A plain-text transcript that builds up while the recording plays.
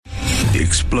The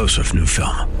explosive new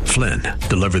film, Flynn,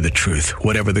 deliver the truth,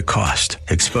 whatever the cost,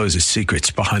 exposes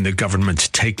secrets behind the government's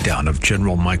takedown of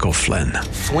General Michael Flynn.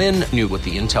 Flynn knew what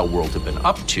the intel world had been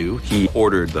up to. He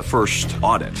ordered the first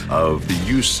audit of the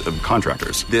use of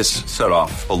contractors. This set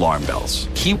off alarm bells.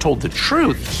 He told the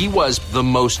truth. He was the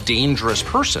most dangerous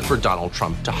person for Donald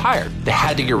Trump to hire. They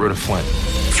had to get rid of Flynn.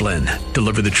 Flynn,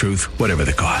 deliver the truth, whatever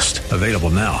the cost. Available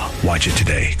now. Watch it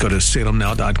today. Go to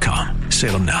salemnow.com.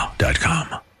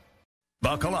 salemnow.com.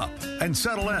 Buckle up and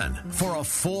settle in for a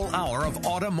full hour of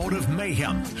automotive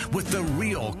mayhem with the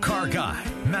real car guy,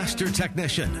 master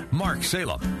technician, Mark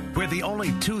Salem, where the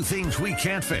only two things we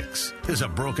can't fix is a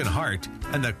broken heart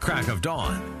and the crack of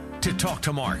dawn. To talk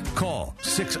to Mark, call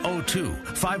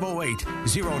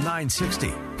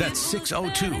 602-508-0960. That's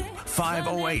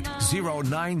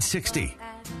 602-508-0960.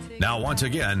 Now, once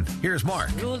again, here's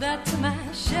Mark. Well,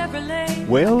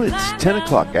 it's 10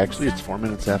 o'clock. Actually, it's 4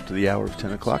 minutes after the hour of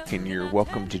 10 o'clock, and you're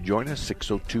welcome to join us,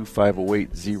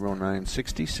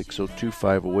 602-508-0960,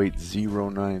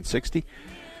 602-508-0960,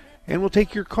 and we'll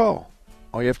take your call.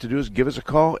 All you have to do is give us a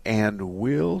call, and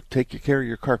we'll take care of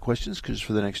your car questions, because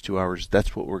for the next 2 hours,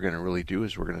 that's what we're going to really do,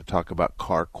 is we're going to talk about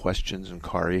car questions and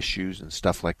car issues and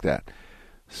stuff like that.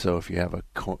 So if you have a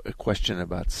question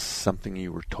about something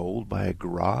you were told by a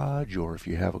garage, or if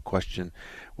you have a question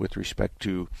with respect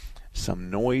to some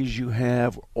noise you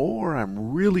have, or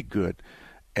I'm really good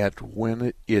at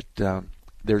when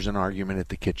there's an argument at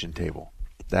the kitchen table.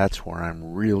 That's where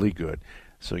I'm really good.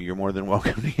 So you're more than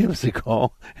welcome to give us a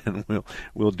call, and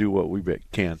we'll do what we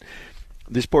can.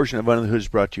 This portion of Under the Hood is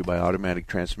brought to you by Automatic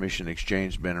Transmission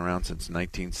Exchange. Been around since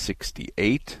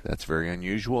 1968. That's very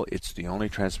unusual. It's the only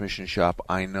transmission shop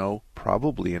I know,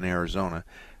 probably in Arizona,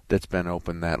 that's been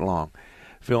open that long.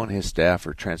 Phil and his staff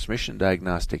are transmission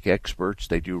diagnostic experts.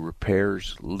 They do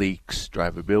repairs, leaks,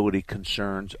 drivability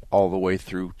concerns, all the way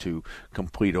through to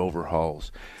complete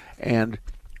overhauls. And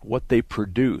what they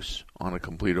produce on a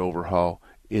complete overhaul,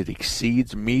 it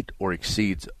meet or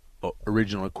exceeds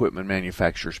original equipment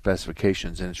manufacturer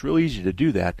specifications, and it's really easy to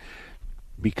do that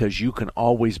because you can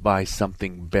always buy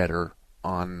something better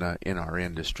in our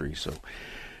industry. So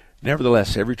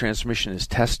nevertheless, every transmission is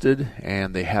tested,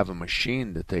 and they have a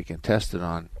machine that they can test it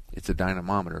on. It's a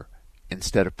dynamometer,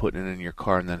 instead of putting it in your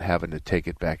car and then having to take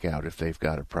it back out if they've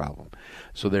got a problem.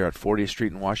 So they're at 40th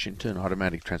Street in Washington,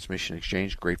 Automatic Transmission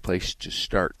Exchange. Great place to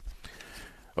start.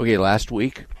 Okay, last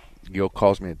week Gil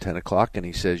calls me at 10 o'clock and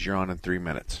he says, "You're on in 3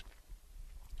 minutes."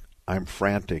 I'm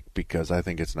frantic because I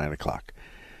think it's 9 o'clock.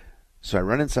 So I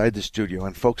run inside the studio,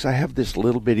 and folks, I have this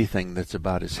little bitty thing that's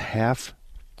about as half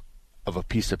of a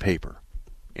piece of paper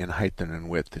in height and in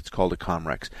width. It's called a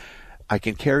Comrex. I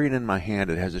can carry it in my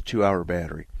hand. It has a 2-hour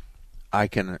battery. I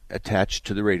can attach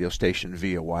to the radio station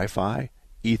via Wi-Fi,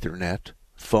 Ethernet,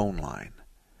 phone line.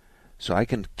 So I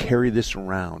can carry this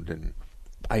around, and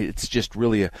it's just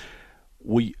really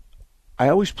I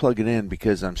always plug it in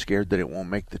because I'm scared that it won't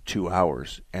make the 2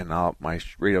 hours, and my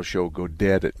radio show will go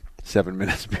dead at 7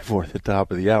 minutes before the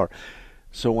top of the hour.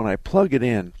 So when I plug it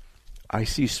in, I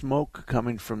see smoke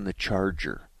coming from the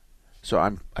charger. So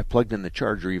I plugged in the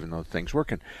charger even though the thing's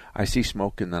working. I see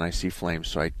smoke and then I see flames.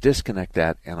 So I disconnect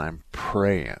that, and I'm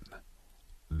praying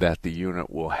that the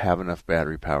unit will have enough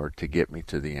battery power to get me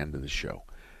to the end of the show.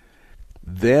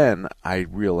 Then I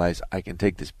realize I can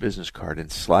take this business card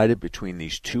and slide it between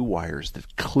these two wires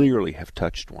that clearly have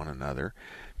touched one another,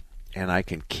 and I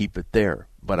can keep it there.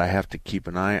 But I have to keep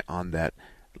an eye on that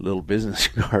little business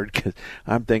card, because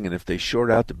I'm thinking if they short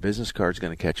out, the business card's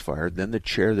going to catch fire, then the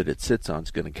chair that it sits on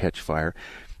is going to catch fire,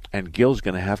 and Gil's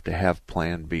going to have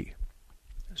plan B.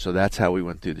 So that's how we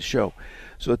went through the show.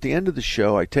 So at the end of the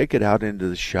show, I take it out into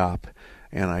the shop,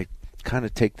 and I kind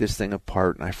of take this thing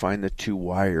apart, and I find the two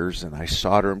wires, and I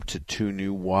solder them to two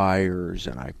new wires,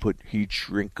 and I put heat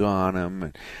shrink on them,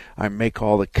 and I make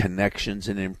all the connections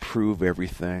and improve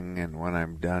everything, and when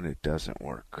I'm done, it doesn't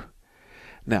work.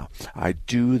 Now, I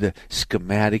do the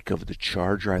schematic of the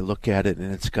charger. I look at it,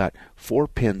 and it's got 4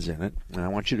 pins in it, and I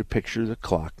want you to picture the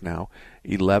clock now,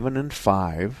 11 and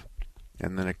 5,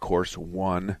 and then, of course,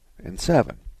 1 and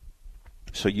 7.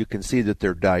 So you can see that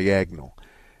they're diagonal.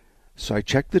 So I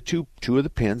check the two of the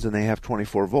pins, and they have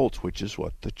 24 volts, which is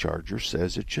what the charger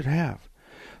says it should have.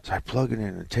 So I plug it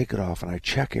in and take it off, and I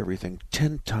check everything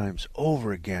 10 times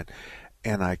over again,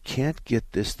 and I can't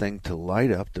get this thing to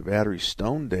light up. The battery's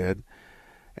stone dead,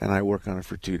 and I work on it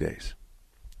for 2 days.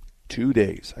 2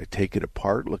 days. I take it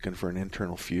apart looking for an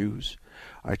internal fuse.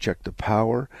 I check the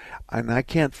power, and I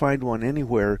can't find one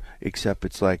anywhere except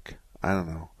it's like, I don't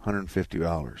know,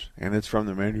 $150, and it's from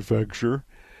the manufacturer.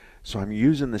 So I'm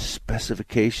using the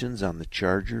specifications on the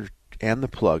charger and the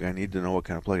plug. I need to know what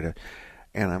kind of plug it has.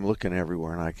 And I'm looking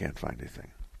everywhere, and I can't find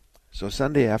anything. So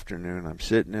Sunday afternoon, I'm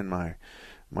sitting in my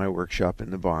workshop in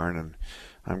the barn, and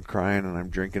I'm crying, and I'm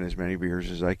drinking as many beers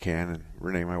as I can. And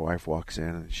Renee, my wife, walks in,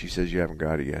 and she says, "You haven't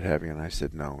got it yet, have you?" And I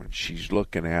said, "No." And she's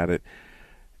looking at it,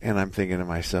 and I'm thinking to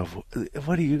myself,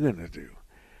 what are you going to do?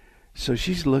 So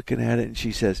she's looking at it, and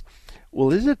she says,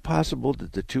 "Well, is it possible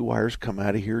that the two wires come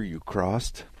out of here you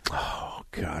crossed?" Oh,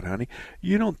 God, honey,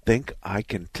 you don't think I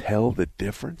can tell the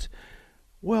difference?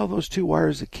 Well, those two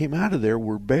wires that came out of there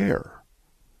were bare.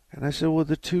 And I said, well,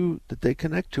 the two that they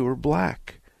connect to are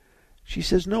black. She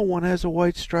says, no, one has a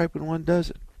white stripe and one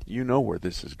doesn't. You know where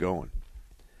this is going.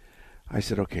 I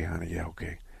said, okay, honey, yeah,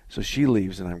 okay. So she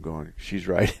leaves, and I'm going, she's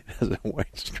right, it has a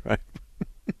white stripe.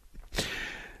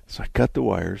 So I cut the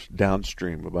wires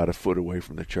downstream about a foot away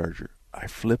from the charger. I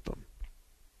flip them.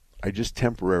 I just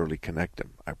temporarily connect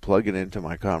them. I plug it into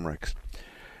my Comrex.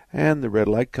 And the red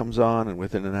light comes on, and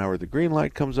within an hour the green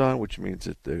light comes on, which means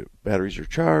that the batteries are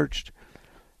charged.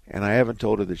 And I haven't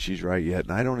told her that she's right yet,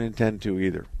 and I don't intend to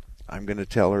either. I'm going to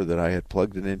tell her that I had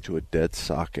plugged it into a dead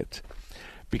socket.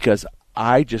 Because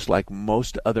I, just like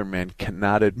most other men,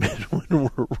 cannot admit when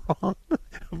we're wrong.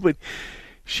 But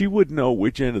she would know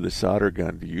which end of the solder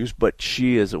gun to use. But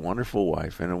she is a wonderful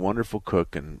wife and a wonderful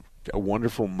cook and a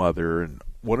wonderful mother and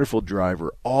wonderful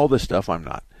driver. All the stuff I'm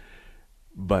not.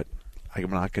 But I'm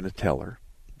not going to tell her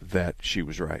that she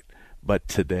was right. But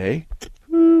today,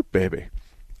 baby,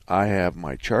 I have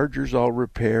my chargers all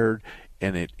repaired,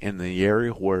 and it in the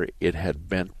area where it had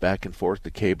bent back and forth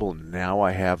the cable. Now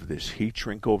I have this heat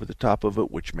shrink over the top of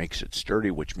it, which makes it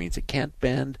sturdy, which means it can't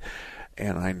bend.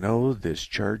 And I know this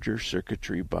charger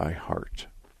circuitry by heart.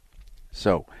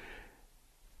 So,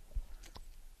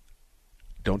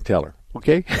 don't tell her,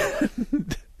 okay?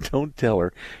 Don't tell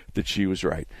her that she was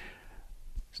right.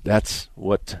 That's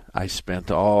what I spent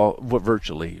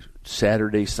virtually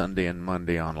Saturday, Sunday, and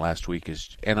Monday on last week.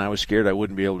 And I was scared I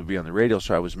wouldn't be able to be on the radio,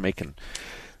 so I was making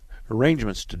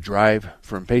arrangements to drive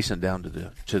from Payson down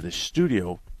to the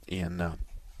studio in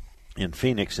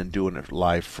Phoenix and doing it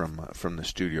live from the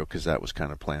studio, because that was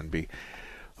kind of plan B.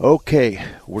 Okay,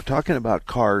 we're talking about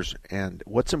cars, and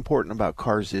what's important about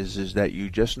cars is that you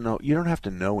just know, you don't have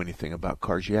to know anything about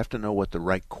cars. You have to know what the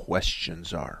right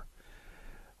questions are.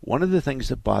 One of the things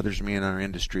that bothers me in our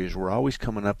industry is we're always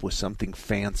coming up with something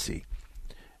fancy,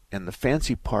 and the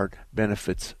fancy part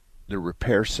benefits the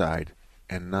repair side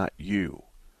and not you.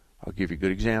 I'll give you a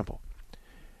good example.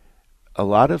 A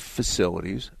lot of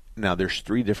facilities, now there's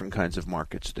three different kinds of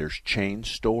markets. There's chain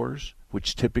stores,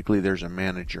 which typically there's a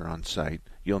manager on site.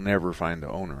 You'll never find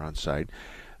the owner on site.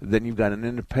 Then you've got an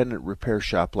independent repair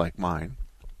shop like mine,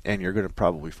 and you're going to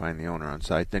probably find the owner on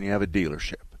site. Then you have a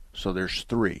dealership. So there's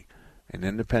three. An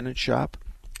independent shop,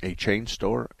 a chain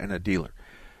store, and a dealer.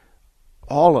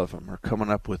 All of them are coming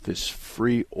up with this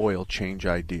free oil change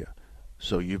idea.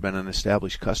 So you've been an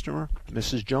established customer,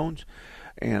 Mrs. Jones,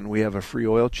 and we have a free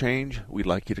oil change. We'd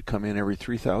like you to come in every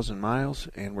 3,000 miles,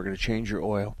 and we're going to change your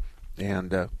oil,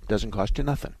 and it doesn't cost you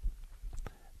nothing.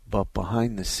 But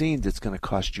behind the scenes, it's going to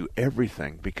cost you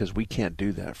everything, because we can't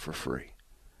do that for free.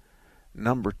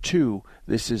 Number two,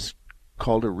 this is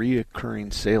called a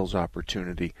reoccurring sales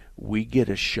opportunity. We get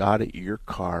a shot at your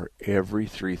car every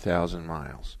 3,000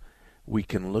 miles. We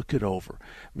can look it over.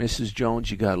 Mrs.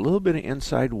 Jones, you got a little bit of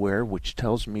inside wear, which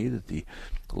tells me that the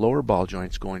lower ball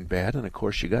joint's going bad, and of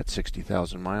course you got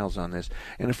 60,000 miles on this.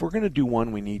 And if we're going to do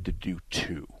one, we need to do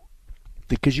two.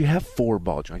 Because you have four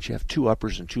ball joints, you have two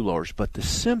uppers and two lowers, but the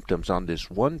symptoms on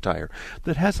this one tire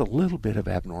that has a little bit of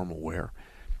abnormal wear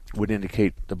would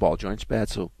indicate the ball joint's bad.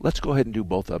 So let's go ahead and do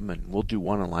both of them, and we'll do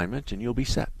one alignment, and you'll be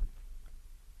set.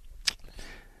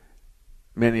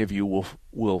 Many of you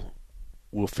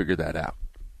will figure that out,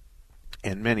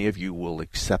 and many of you will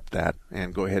accept that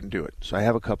and go ahead and do it. So I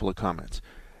have a couple of comments.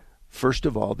 First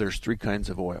of all, there's three kinds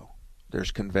of oil.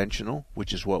 There's conventional,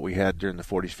 which is what we had during the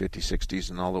 40s, 50s, 60s,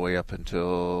 and all the way up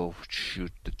until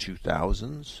the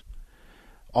 2000s.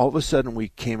 All of a sudden, we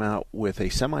came out with a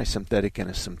semi-synthetic and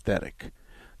a synthetic.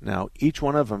 Now, each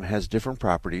one of them has different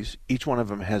properties. Each one of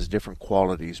them has different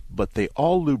qualities, but they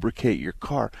all lubricate your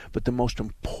car. But the most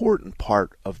important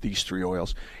part of these three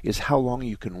oils is how long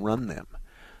you can run them.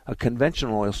 A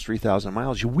conventional oil is 3,000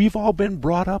 miles. We've all been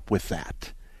brought up with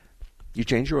that. You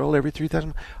change your oil every 3,000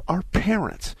 miles. Our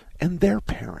parents and their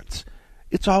parents,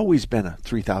 it's always been a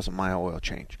 3,000-mile oil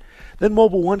change. Then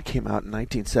Mobil 1 came out in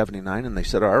 1979, and they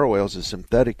said our oils is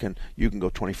synthetic, and you can go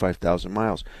 25,000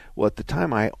 miles. Well, at the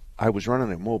time, I was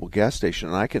running a Mobil gas station,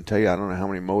 and I can tell you I don't know how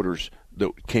many motors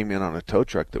that came in on a tow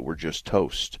truck that were just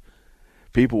toast.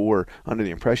 People were under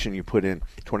the impression you put in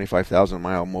 25,000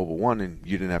 mile Mobil 1 and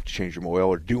you didn't have to change your oil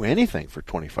or do anything for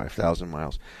 25,000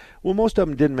 miles. Well, most of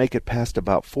them didn't make it past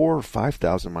about 4,000 or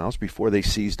 5,000 miles before they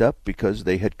seized up because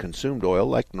they had consumed oil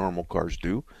like normal cars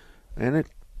do, and it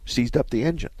seized up the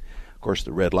engine. Of course,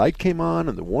 the red light came on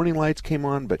and the warning lights came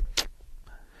on, but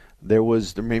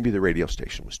maybe the radio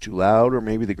station was too loud, or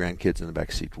maybe the grandkids in the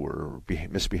back seat were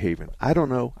misbehaving. I don't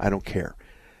know. I don't care.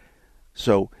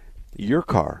 So your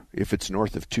car, if it's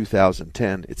north of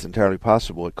 2010, it's entirely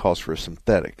possible it calls for a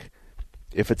synthetic.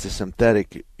 If it's a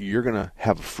synthetic, you're going to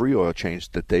have a free oil change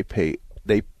that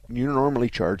you normally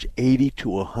charge $80 to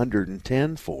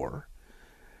 $110 for.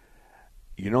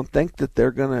 You don't think that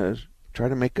they're going to try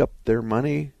to make up their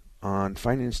money on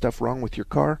finding stuff wrong with your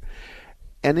car?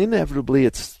 And inevitably,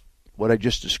 it's what I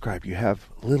just described. You have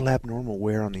a little abnormal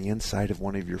wear on the inside of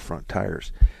one of your front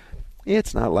tires.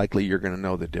 It's not likely you're going to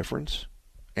know the difference,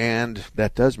 and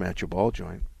that does match a ball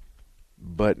joint.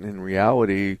 But in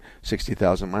reality,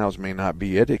 60,000 miles may not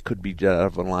be it. It could be out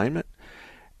of alignment.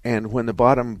 And when the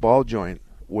bottom ball joint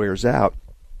wears out,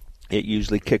 it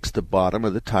usually kicks the bottom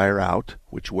of the tire out,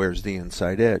 which wears the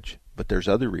inside edge. But there's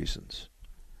other reasons.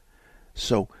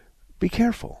 So be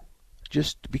careful.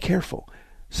 Just be careful.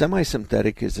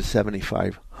 Semi-synthetic is a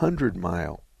 7,500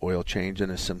 mile oil change,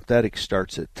 and a synthetic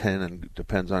starts at 10, and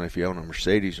depends on if you own a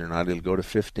Mercedes or not, it'll go to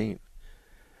 15.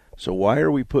 So why are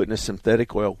we putting a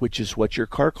synthetic oil, which is what your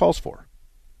car calls for?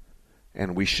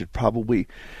 And we should probably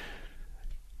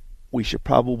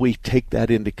take that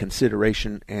into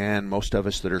consideration, and most of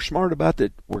us that are smart about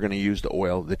that, we're going to use the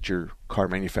oil that your car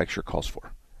manufacturer calls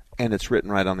for. And it's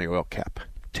written right on the oil cap.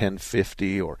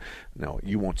 1050, or no,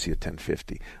 you won't see a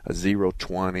 1050, a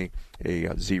 020,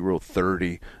 a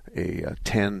 030, a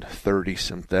 1030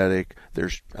 synthetic.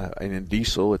 There's and in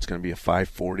diesel it's going to be a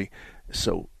 540.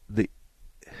 So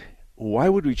why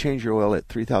would we change your oil at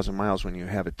 3,000 miles when you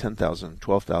have a 10,000,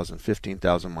 12,000,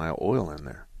 15,000 mile oil in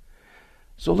there?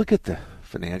 So look at the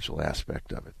financial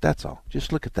aspect of it. That's all.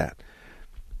 Just look at that.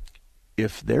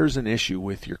 If there's an issue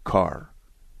with your car,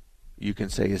 you can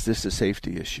say, is this a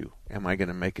safety issue? Am I going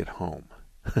to make it home?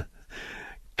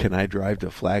 Can I drive to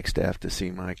Flagstaff to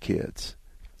see my kids?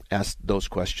 Ask those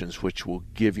questions, which will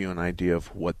give you an idea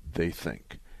of what they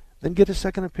think. Then get a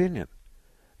second opinion.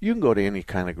 You can go to any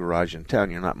kind of garage in town.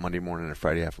 You're not Monday morning and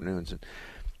Friday afternoons. And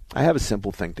I have a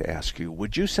simple thing to ask you.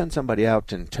 Would you send somebody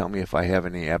out and tell me if I have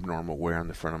any abnormal wear on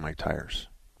the front of my tires?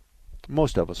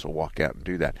 Most of us will walk out and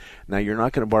do that. Now, you're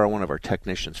not going to borrow one of our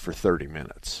technicians for 30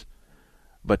 minutes.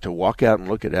 But to walk out and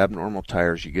look at abnormal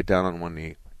tires, you get down on one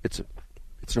knee, it's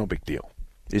no big deal.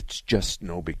 It's just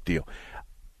no big deal.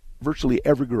 Virtually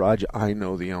every garage I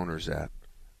know the owners at,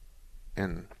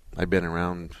 and I've been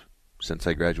around since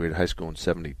I graduated high school in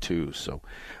 72, so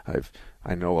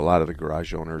I know a lot of the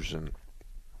garage owners, and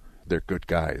they're good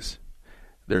guys.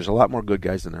 There's a lot more good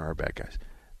guys than there are bad guys.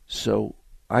 So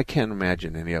I can't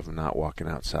imagine any of them not walking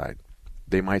outside.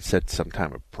 They might set some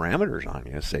kind of parameters on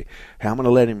you. Say, hey, I'm going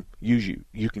to let him use you.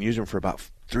 You can use him for about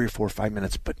 3 or 4 or 5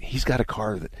 minutes, but he's got a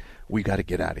car that we got to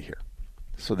get out of here.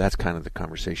 So that's kind of the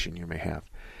conversation you may have.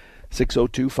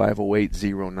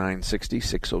 602-508-0960,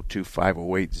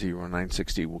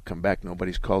 602-508-0960. We'll come back.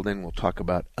 Nobody's called in. We'll talk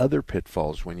about other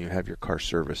pitfalls when you have your car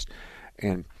serviced.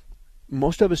 And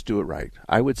most of us do it right.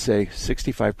 I would say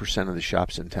 65% of the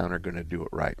shops in town are going to do it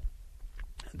right.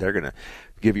 They're going to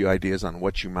give you ideas on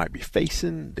what you might be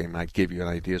facing. They might give you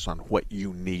ideas on what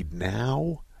you need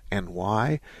now and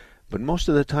why. But most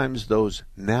of the times those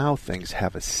now things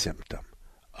have a symptom,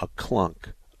 a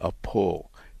clunk, a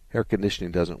pull. Air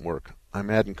conditioning doesn't work. I'm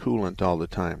adding coolant all the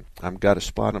time. I've got a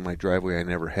spot on my driveway I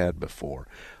never had before.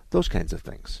 Those kinds of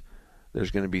things.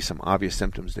 There's going to be some obvious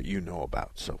symptoms that you know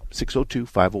about. So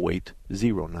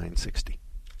 602-508-0960.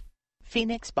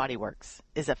 Phoenix Body Works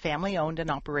is a family-owned and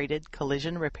operated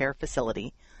collision repair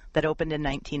facility that opened in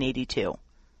 1982.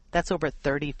 That's over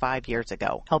 35 years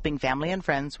ago, helping family and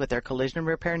friends with their collision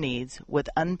repair needs with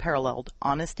unparalleled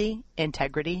honesty,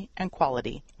 integrity, and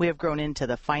quality. We have grown into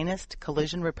the finest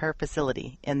collision repair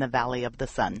facility in the Valley of the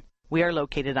Sun. We are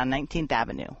located on 19th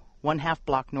Avenue, 1/2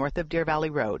 block north of Deer Valley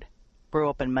Road. We're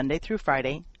open Monday through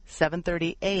Friday,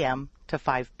 7:30 a.m. to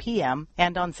 5 p.m.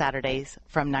 and on Saturdays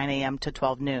from 9 a.m. to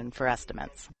 12 noon for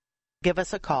estimates. Give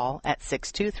us a call at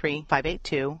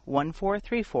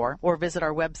 623-582-1434 or visit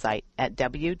our website at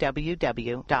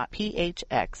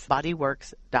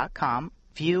www.phxbodyworks.com,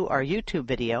 view our YouTube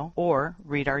video, or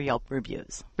read our Yelp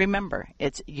reviews. Remember,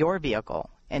 it's your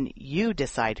vehicle, and you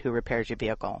decide who repairs your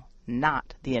vehicle,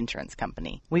 not the insurance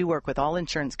company. We work with all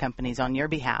insurance companies on your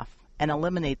behalf and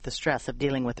eliminate the stress of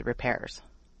dealing with the repairs.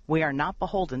 We are not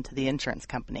beholden to the insurance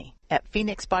company. At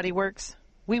Phoenix Body Works,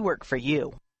 We work for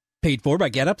you. Paid for by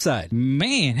GetUpside.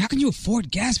 Man, how can you afford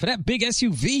gas for that big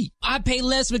SUV? I pay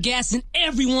less for gas than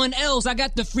everyone else. I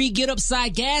got the free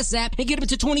GetUpside gas app and get up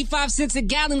to 25 cents a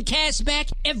gallon cash back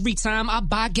every time I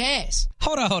buy gas.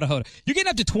 Hold on. You're getting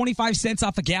up to 25 cents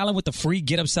off a gallon with the free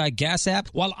GetUpside gas app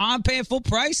while I'm paying full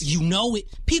price? You know it.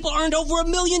 People earned over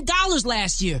 $1 million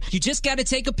last year. You just got to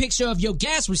take a picture of your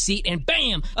gas receipt and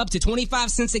bam, up to 25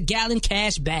 cents a gallon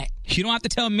cash back. You don't have to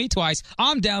tell me twice.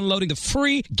 I'm downloading the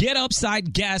free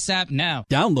GetUpside gas app now.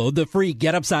 Download the free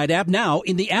GetUpside app now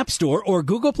in the App Store or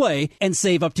Google Play and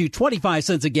save up to 25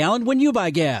 cents a gallon when you buy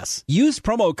gas. Use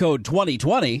promo code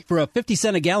 2020 for a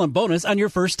 50-cent a gallon bonus on your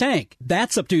first tank.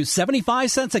 That's up to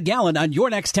 75 cents a gallon on your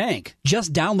next tank.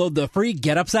 Just download the free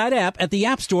GetUpside app at the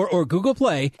App Store or Google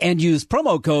Play and use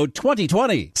promo code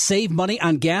 2020. Save money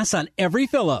on gas on every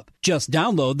fill-up. Just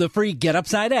download the free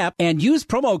GetUpside app and use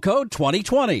promo code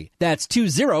 2020. That's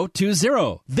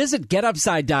 2020. Visit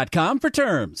GetUpside.com for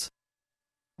terms.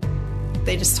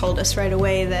 They just told us right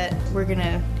away that we're going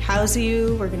to house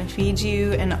you, we're going to feed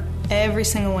you, and every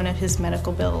single one of his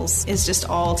medical bills is just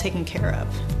all taken care of.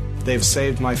 They've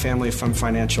saved my family from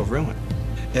financial ruin.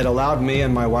 It allowed me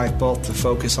and my wife both to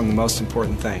focus on the most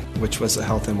important thing, which was the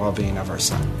health and well-being of our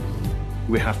son.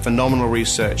 We have phenomenal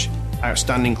research,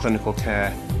 outstanding clinical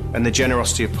care, and the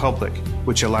generosity of public,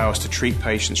 which allow us to treat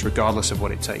patients regardless of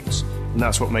what it takes. And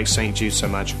that's what makes St. Jude so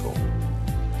magical.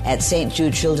 At St.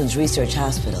 Jude Children's Research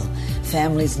Hospital,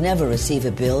 families never receive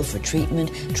a bill for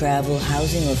treatment, travel,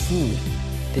 housing, or food,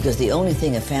 because the only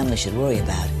thing a family should worry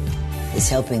about is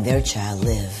helping their child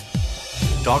live.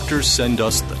 Doctors send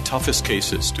us the toughest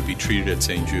cases to be treated at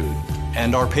St. Jude,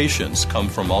 and our patients come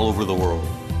from all over the world.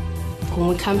 When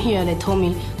we come here, they told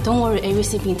me, don't worry,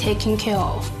 everything's being taken care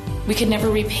of. We could never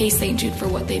repay St. Jude for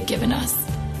what they've given us.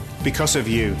 Because of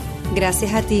you.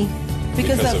 Gracias a ti.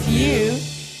 Because of you.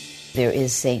 There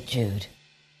is St. Jude.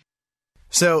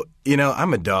 So,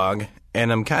 I'm a dog,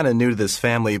 and I'm kind of new to this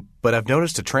family, but I've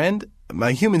noticed a trend.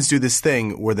 My humans do this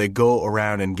thing where they go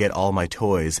around and get all my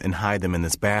toys and hide them in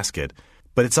this basket.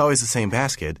 But it's always the same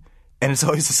basket, and it's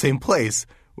always the same place.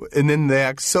 And then they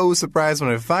act so surprised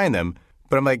when I find them.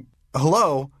 But I'm like,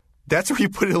 hello? That's where you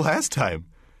put it last time.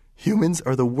 Humans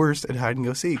are the worst at hide and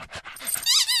go seek.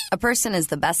 A person is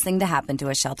the best thing to happen to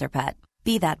a shelter pet.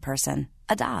 Be that person.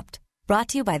 Adopt. Brought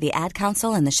to you by the Ad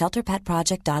Council and the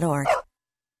ShelterPetProject.org.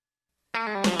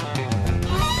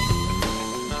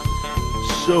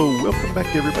 So, welcome back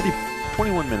to everybody.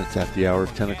 21 minutes after the hour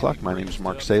of 10 o'clock. My name is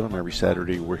Mark Salem. Every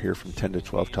Saturday we're here from 10 to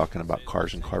 12 talking about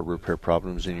cars and car repair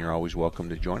problems, and you're always welcome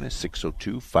to join us,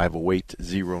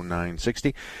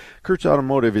 602-508-0960. Kurt's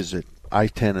Automotive is at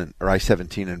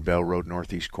I-17 and Bell Road,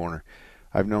 northeast corner.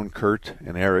 I've known Kurt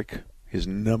and Eric, his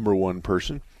number one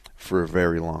person, for a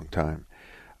very long time.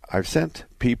 I've sent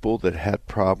people that had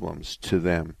problems to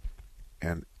them,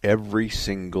 and every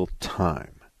single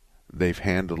time they've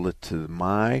handled it to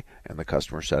my and the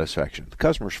customer satisfaction. The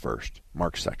customer's first,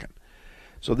 Mark's second.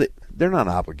 So they're not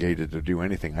obligated to do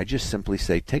anything. I just simply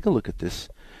say, take a look at this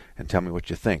and tell me what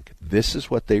you think. This is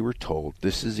what they were told.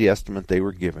 This is the estimate they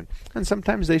were given. And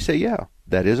sometimes they say, yeah,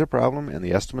 that is a problem and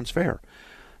the estimate's fair.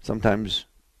 Sometimes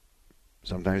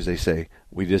they say,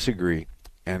 we disagree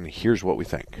and here's what we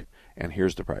think and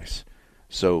here's the price.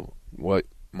 So what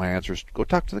my answer is, go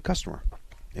talk to the customer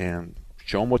and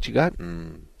show them what you got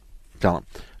and tell them.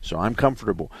 So I'm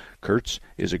comfortable. Kurt's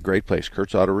is a great place.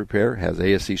 Kurt's Auto Repair has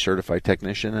ASE certified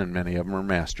technician, and many of them are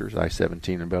masters.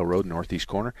 I-17 and Bell Road, northeast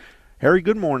corner. Harry,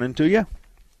 good morning to you.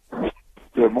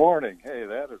 Good morning. Hey,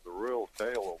 that is a real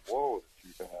tale of woe that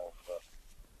you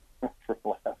have for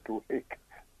last week.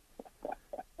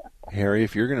 Harry,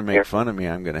 if you're going to make fun of me,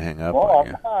 I'm going to hang up on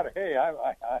you. Not. Hey,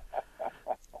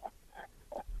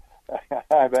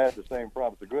 I've had the same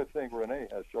problem. It's a good thing Renee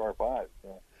has sharp eyes.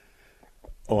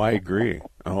 Oh, I agree.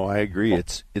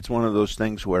 It's one of those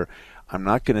things where I'm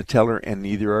not going to tell her, and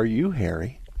neither are you,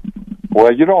 Harry.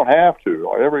 Well, you don't have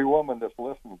to. Every woman that's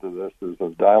listening to this is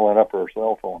dialing up her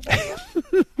cell phone.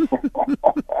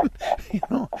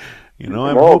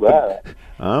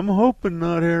 I'm hoping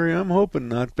not, Harry. I'm hoping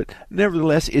not. But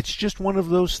nevertheless, it's just one of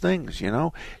those things,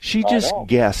 She just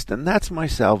guessed, and that's my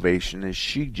salvation, is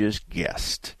she just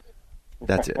guessed.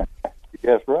 That's it.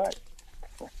 Yes, right.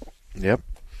 Yep.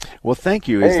 Well, thank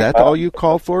you. Is that all you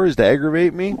called for, is to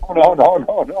aggravate me?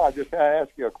 No. I just got to ask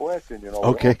you a question.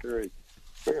 Okay. We don't carry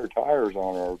spare tires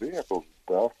on our vehicles and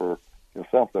stuff, or if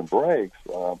something breaks,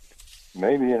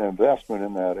 maybe an investment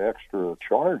in that extra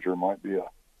charger might be a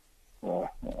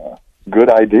good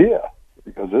idea,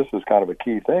 because this is kind of a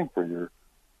key thing for your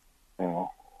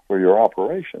your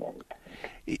operation.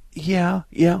 Yeah.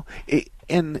 Most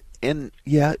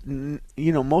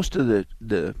of the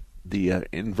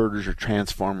inverters or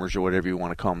transformers or whatever you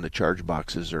want to call them, the charge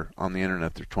boxes are on the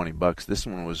internet. They're $20. This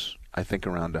one was, I think,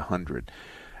 around $100.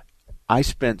 I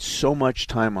spent so much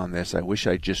time on this. I wish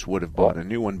I just would have bought a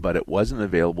new one, but it wasn't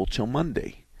available till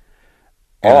Monday.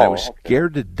 And I was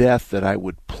scared to death that I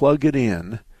would plug it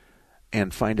in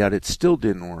and find out it still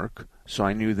didn't work. So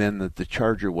I knew then that the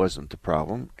charger wasn't the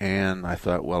problem. And I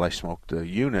thought, well, I smoked the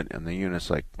unit, and the unit's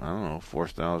like, I don't know,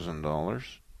 $4,000.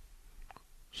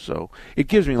 So it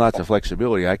gives me lots of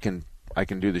flexibility. I can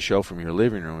do the show from your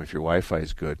living room if your Wi-Fi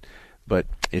is good. But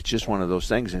it's just one of those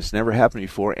things, and it's never happened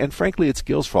before. And frankly, it's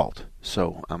Gil's fault.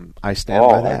 So I stand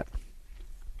by that.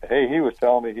 Hey, he was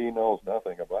telling me he knows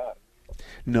nothing about it.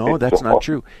 No, that's not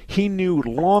true. He knew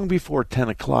long before 10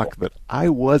 o'clock that I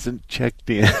wasn't checked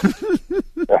in.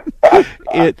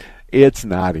 It's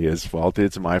not his fault.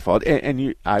 It's my fault.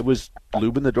 I was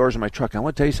lubing the doors of my truck. I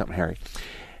want to tell you something, Harry.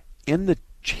 In the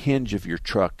hinge of your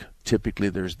truck, typically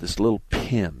there's this little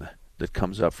pin that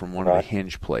comes up from one of the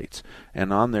hinge plates.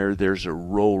 And on there's a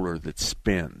roller that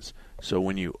spins. So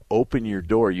when you open your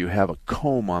door, you have a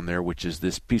comb on there, which is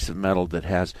this piece of metal that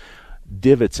has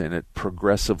divots in it,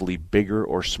 progressively bigger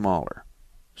or smaller.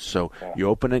 So you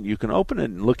open it, you can open it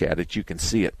and look at it, you can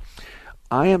see it.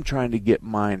 I am trying to get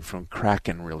mine from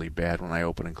cracking really bad when I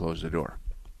open and close the door.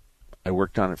 I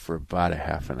worked on it for about a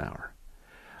half an hour.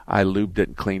 I lubed it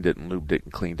and cleaned it and lubed it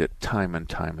and cleaned it time and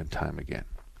time and time again.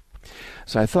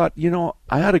 So I thought,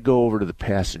 I ought to go over to the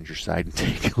passenger side and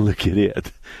take a look at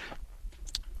it.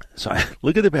 So I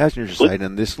look at the passenger side,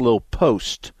 and this little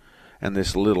post and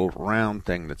this little round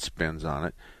thing that spins on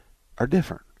it are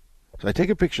different. So I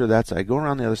take a picture of that side, I go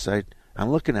around the other side,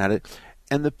 I'm looking at it,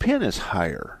 and the pin is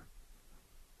higher.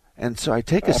 And so I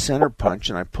take a center punch,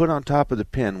 and I put on top of the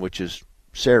pin, which is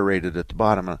serrated at the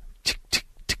bottom, and tick, tick,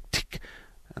 tick, tick,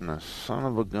 and the son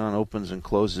of a gun opens and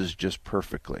closes just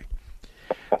perfectly.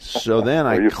 So then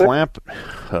I clamp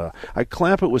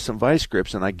it with some vice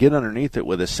grips, and I get underneath it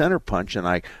with a center punch, and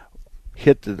I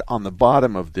hit it on the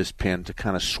bottom of this pin to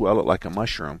kind of swell it like a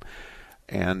mushroom.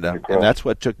 And that's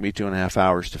what took me 2.5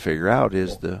 hours to figure out,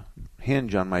 is the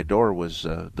hinge on my door was,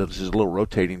 this little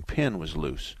rotating pin was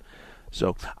loose.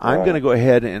 So I'm going to go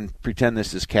ahead and pretend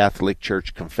this is Catholic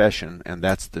Church confession, and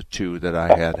that's the two that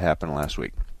I had happen last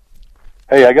week.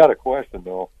 Hey, I got a question,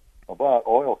 though, about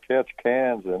oil catch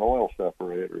cans and oil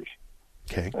separators.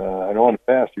 Okay. I know in the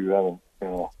past you haven't,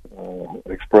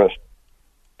 expressed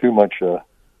too much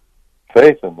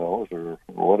faith in those or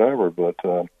whatever, but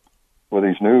with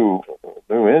these new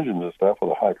engines and stuff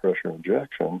with a high pressure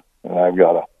injection, and I've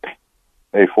got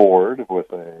a Ford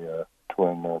with a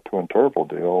twin turbo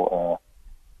deal,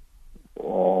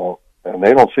 and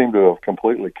they don't seem to have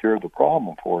completely cured the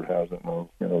problem. Ford hasn't,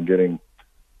 getting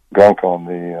gunk on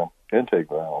the intake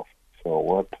valve.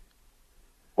 So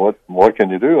what can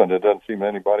you do? And it doesn't seem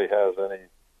anybody has any.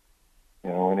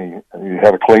 You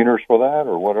have cleaners for that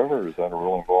or whatever? Is that a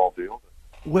real involved deal?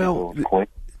 Well,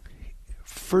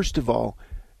 first of all,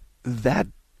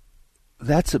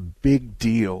 that's a big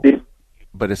deal,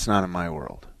 but it's not in my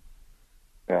world.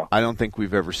 Yeah. I don't think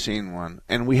we've ever seen one,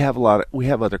 and we have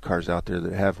other cars out there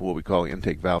that have what we call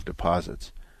intake valve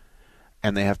deposits,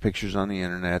 and they have pictures on the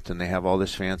internet, and they have all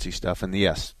this fancy stuff. And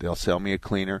yes, they'll sell me a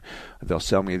cleaner, they'll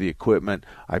sell me the equipment.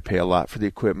 I pay a lot for the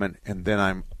equipment, and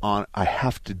then I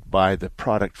have to buy the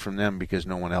product from them because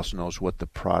no one else knows what the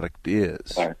product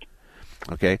is. Right.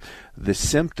 Okay, the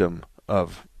symptom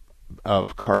of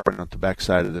carbon at the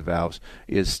backside of the valves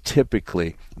is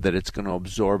typically that it's going to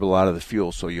absorb a lot of the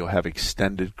fuel, so you'll have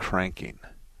extended cranking.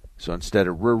 So instead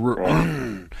of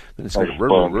then it's going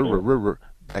to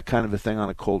that kind of a thing on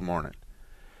a cold morning.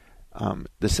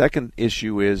 The second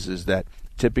issue is that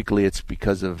typically it's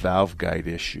because of valve guide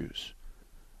issues,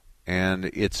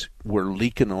 and we're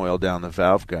leaking oil down the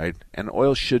valve guide, and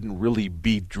oil shouldn't really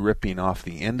be dripping off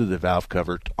the end of the valve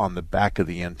cover on the back of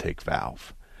the intake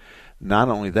valve. Not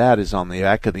only that, is on the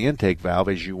back of the intake valve,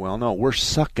 as you well know, we're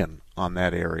sucking on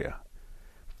that area.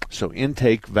 So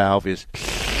intake valve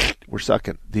we're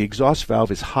sucking. The exhaust valve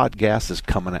is hot gases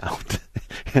coming out.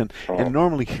 and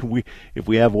normally if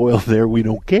we have oil there, we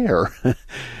don't care.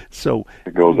 So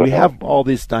we have all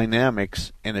these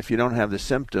dynamics, and if you don't have the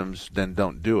symptoms, then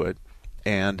don't do it.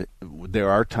 And there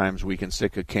are times we can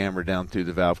stick a camera down through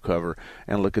the valve cover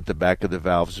and look at the back of the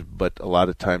valves, but a lot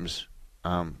of times,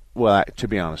 to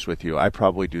be honest with you, I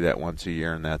probably do that once a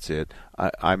year, and that's it.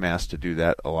 I'm asked to do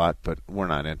that a lot, but we're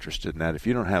not interested in that. If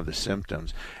you don't have the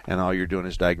symptoms and all you're doing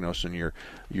is diagnosing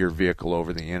your vehicle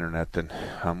over the internet, then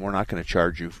we're not going to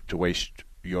charge you to waste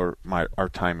our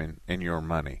time and your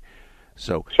money.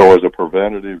 So as a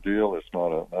preventative deal, it's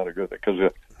not a good thing,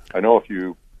 because I know if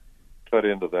you cut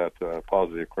into that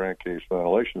positive crankcase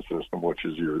ventilation system, which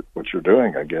is what you're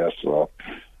doing, I guess.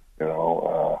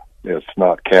 It's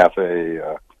not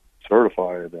CAFE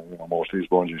certified, most of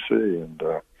these ones you see, and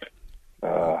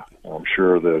I'm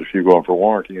sure that if you go in for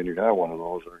warranty and you have one of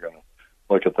those, they're going to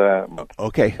look at that.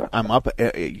 Okay, I'm up.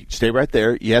 Stay right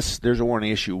there. Yes, there's a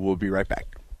warranty issue. We'll be right back.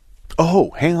 Oh,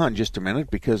 hang on just a minute,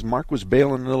 because Mark was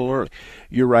bailing a little early.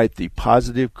 You're right. The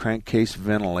positive crankcase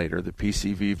ventilator, the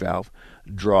PCV valve,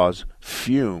 draws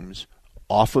fumes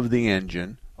off of the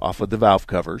engine, off of the valve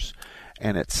covers,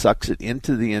 and it sucks it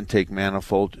into the intake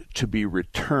manifold to be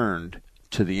returned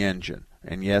to the engine.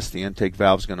 And yes, the intake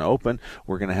valve's going to open.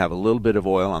 We're going to have a little bit of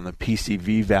oil on the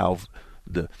PCV valve,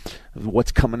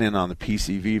 what's coming in on the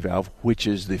PCV valve, which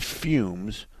is the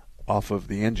fumes off of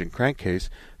the engine crankcase.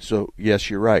 So yes,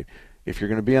 you're right. If you're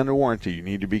going to be under warranty, you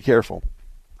need to be careful.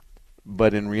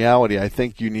 But in reality, I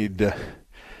think you need to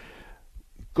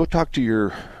go talk to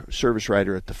your service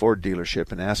writer at the Ford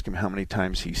dealership and ask him how many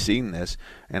times he's seen this,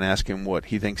 and ask him what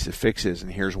he thinks the fix is,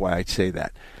 and here's why I'd say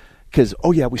that. Because,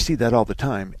 oh yeah, we see that all the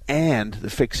time, and the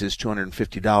fix is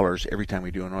 $250 every time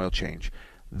we do an oil change.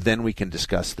 Then we can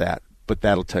discuss that, but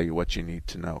that'll tell you what you need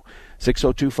to know.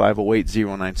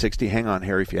 602-508-0960. Hang on,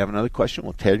 Harry. If you have another question,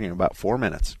 we'll tell you in about 4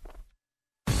 minutes.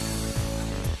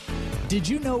 Did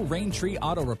you know Raintree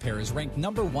Auto Repair is ranked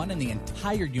 #1 in the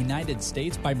entire United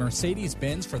States by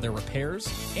Mercedes-Benz for their repairs?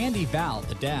 Andy Val,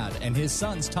 the dad, and his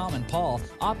sons Tom and Paul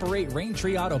operate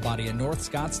Raintree Auto Body in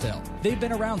North Scottsdale. They've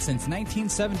been around since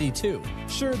 1972.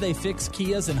 Sure, they fix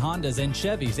Kias and Hondas and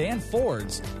Chevys and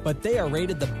Fords, but they are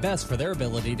rated the best for their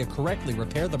ability to correctly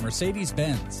repair the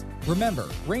Mercedes-Benz. Remember,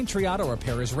 Raintree Auto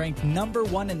Repair is ranked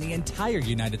 #1 in the entire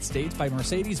United States by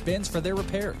Mercedes-Benz for their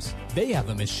repairs. They have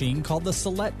a machine called the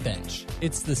Select Bench.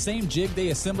 It's the same jig they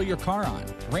assemble your car on.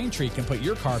 Raintree can put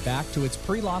your car back to its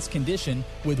pre-loss condition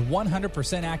with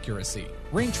 100% accuracy.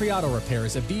 Raintree Auto Repair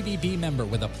is a BBB member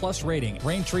with a plus rating.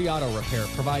 Raintree Auto Repair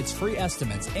provides free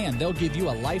estimates, and they'll give you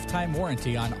a lifetime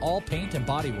warranty on all paint and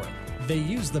bodywork. They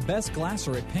use the best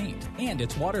Glasurit paint, and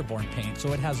it's waterborne paint,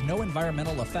 so it has no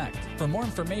environmental effect. For more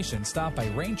information, stop by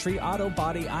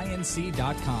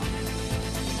RaintreeAutoBodyInc.com.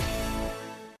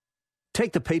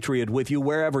 Take the Patriot with you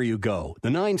wherever you go. The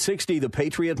 960 The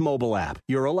Patriot mobile app,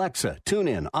 your Alexa,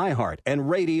 TuneIn, iHeart, and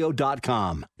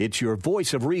radio.com. It's your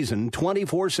voice of reason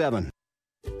 24/7.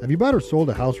 Have you bought or sold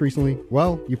a house recently?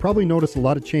 Well, you probably noticed a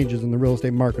lot of changes in the real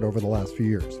estate market over the last few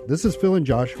years. This is Phil and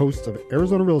Josh, hosts of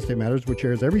Arizona Real Estate Matters, which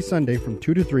airs every Sunday from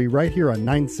 2 to 3 right here on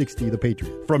 960 The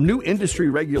Patriot. From new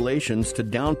industry regulations to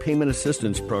down payment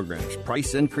assistance programs,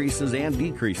 price increases and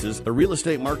decreases, the real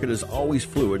estate market is always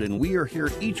fluid, and we are here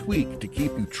each week to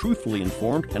keep you truthfully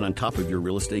informed and on top of your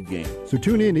real estate game. So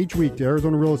tune in each week to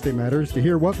Arizona Real Estate Matters to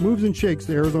hear what moves and shakes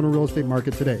the Arizona real estate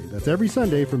market today. That's every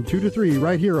Sunday from 2 to 3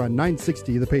 right here on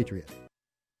 960 The Patriot.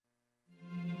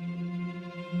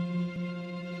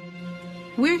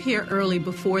 We're here early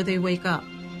before they wake up.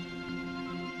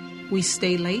 We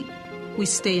stay late. We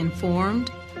stay informed.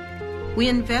 We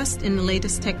invest in the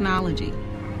latest technology.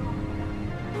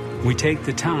 We take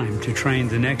the time to train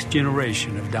the next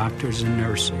generation of doctors and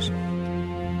nurses.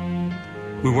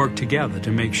 We work together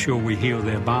to make sure we heal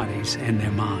their bodies and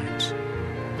their minds.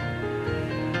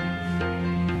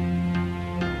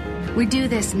 We do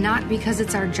this not because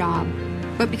it's our job,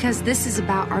 but because this is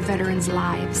about our veterans'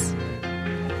 lives.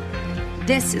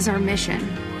 This is our mission.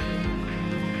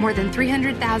 More than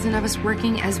 300,000 of us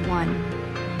working as one,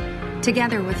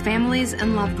 together with families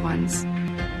and loved ones.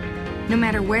 No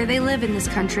matter where they live in this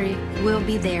country, we'll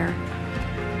be there.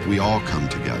 We all come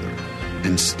together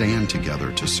and stand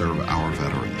together to serve our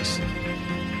veterans.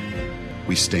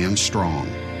 We stand strong,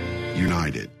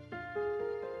 united.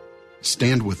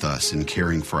 Stand with us in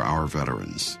caring for our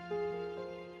veterans.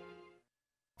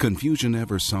 Confusion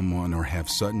ever someone or have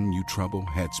sudden you trouble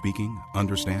had speaking,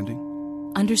 understanding?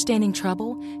 Understanding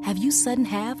trouble? Have you sudden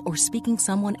have or speaking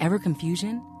someone ever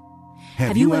confusion?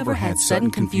 Have you ever had sudden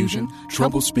confusion,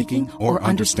 trouble speaking, or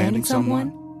understanding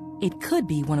someone? It could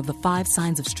be one of the 5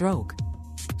 signs of stroke.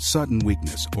 Sudden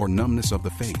weakness or numbness of the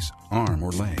face, arm,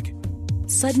 or leg.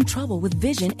 Sudden trouble with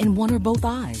vision in one or both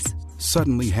eyes.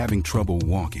 Suddenly having trouble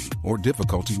walking or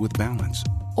difficulty with balance.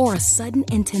 Or a sudden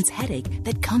intense headache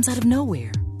that comes out of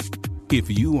nowhere. If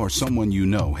you or someone you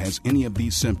know has any of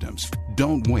these symptoms,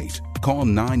 don't wait. Call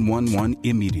 911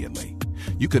 immediately.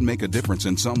 You could make a difference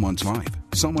in someone's life,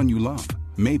 someone you love,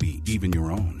 maybe even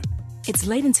your own. It's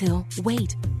late until,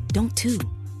 wait, don't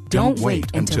wait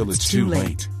until it's too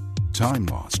late. Time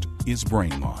lost is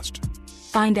brain lost.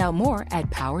 Find out more at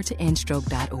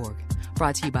powertoendstroke.org.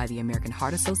 Brought to you by the American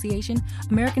Heart Association,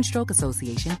 American Stroke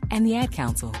Association, and the Ad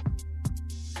Council.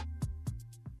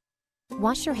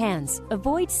 Wash your hands.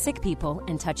 Avoid sick people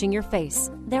and touching your face.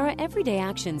 There are everyday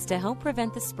actions to help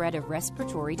prevent the spread of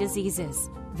respiratory diseases.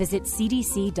 Visit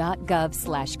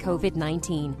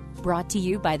cdc.gov/COVID-19. Brought to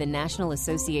you by the National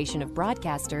Association of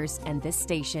Broadcasters and this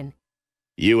station.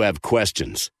 You have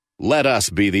questions. Let us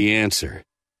be the answer.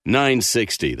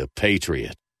 960 The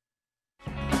Patriot.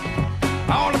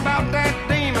 All about that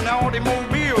demon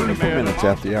automobile. 24 minutes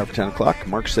after the hour of 10 o'clock.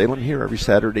 Mark Salem here every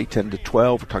Saturday, 10 to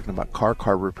 12. We're talking about car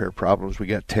repair problems. We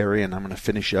got Terry, and I'm going to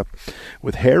finish up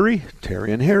with Harry.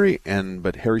 Terry and Harry,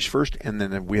 but Harry's first, and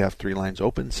then we have 3 lines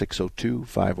open,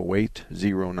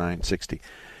 602-508-0960.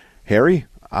 Harry,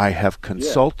 I have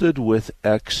consulted with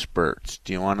experts.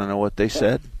 Do you want to know what they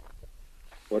said?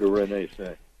 What did Renee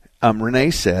say? Renee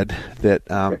said that,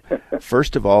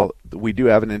 first of all, we do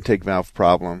have an intake valve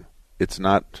problem. It's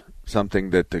not something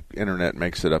that the internet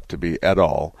makes it up to be at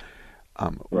all.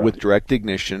 With direct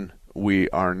ignition,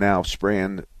 we are now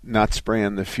not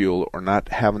spraying the fuel or not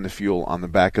having the fuel on the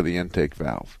back of the intake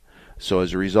valve. So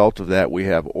as a result of that, we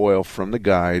have oil from the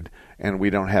guide, and we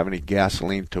don't have any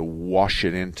gasoline to wash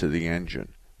it into the engine.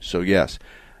 So yes,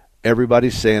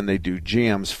 everybody's saying they do.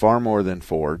 GMs far more than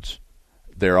Fords.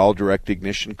 They're all direct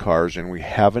ignition cars, and we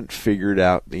haven't figured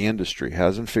out, the industry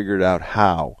hasn't figured out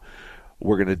how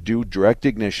we're going to do direct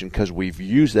ignition because we've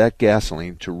used that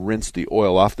gasoline to rinse the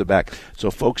oil off the back. So,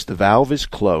 folks, the valve is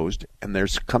closed, and there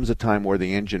comes a time where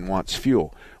the engine wants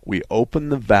fuel. We open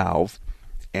the valve,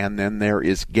 and then there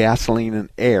is gasoline and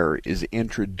air is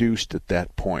introduced at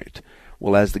that point.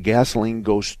 Well, as the gasoline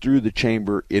goes through the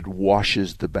chamber, it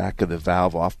washes the back of the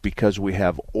valve off because we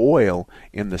have oil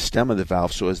in the stem of the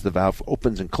valve. So as the valve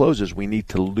opens and closes, we need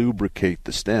to lubricate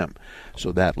the stem.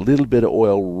 So that little bit of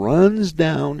oil runs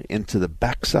down into the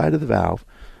backside of the valve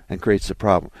and creates the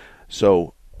problem.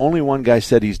 So only one guy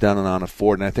said he's done it on a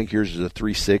Ford, and I think yours is a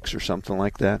 3.6 or something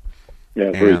like that. Yeah,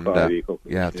 3.5 equal.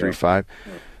 Yeah, 3.5.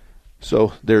 Yeah.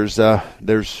 So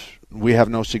we have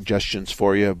no suggestions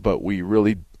for you, but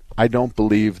I don't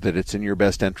believe that it's in your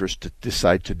best interest to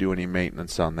decide to do any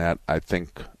maintenance on that. I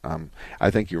think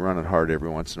you run it hard every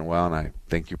once in a while, and I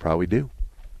think you probably do.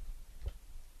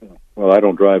 Well, I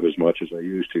don't drive as much as I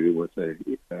used to with a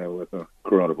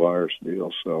coronavirus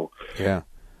deal, so yeah,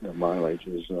 the mileage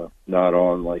is not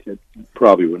on like it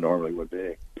probably normally would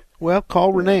be. Well,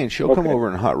 call Renee, and she'll come over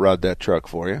and hot rod that truck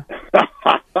for you.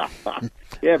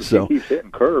 Yeah, but she keeps hitting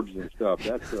curbs and stuff.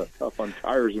 That's tough on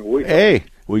tires and wheels. Hey,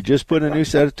 we just put a new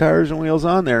set of tires and wheels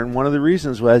on there, and one of the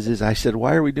reasons is I said,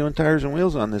 why are we doing tires and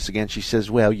wheels on this again? She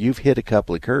says, well, you've hit a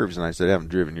couple of curves, and I said, I haven't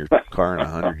driven your car in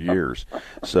 100 years.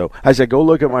 So I said, go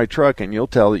look at my truck, and you'll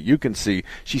tell that you can see.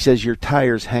 She says, your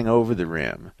tires hang over the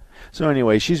rim. So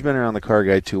anyway, she's been around the car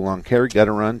guy too long. Carrie, got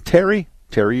to run. Terry,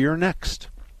 you're next.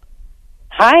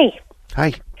 Hi.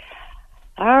 Hi.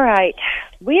 All right.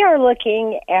 We are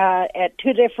looking at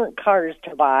 2 different cars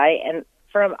to buy, and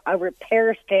from a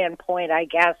repair standpoint, I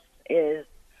guess, is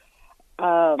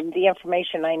the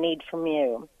information I need from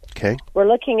you. Okay. We're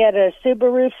looking at a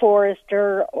Subaru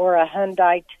Forester or a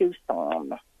Hyundai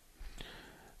Tucson.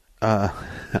 I'm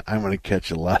going to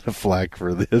catch a lot of flack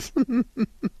for this.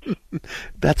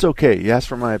 That's okay. You asked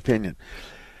for my opinion.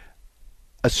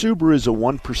 A Subaru is a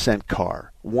 1%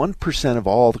 car. 1% of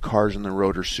all the cars on the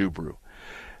road are Subaru.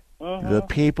 The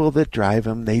people that drive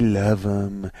them, they love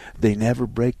them. They never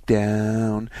break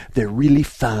down. They're really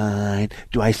fine.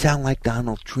 Do I sound like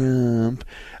Donald Trump?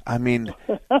 I mean,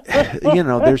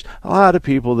 there's a lot of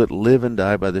people that live and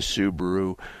die by the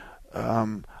Subaru.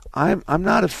 I'm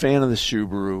not a fan of the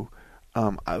Subaru.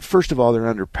 First of all,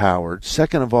 they're underpowered.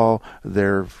 Second of all,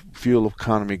 their fuel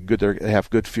economy good. They have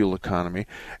good fuel economy.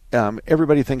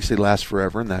 Everybody thinks they last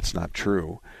forever, and that's not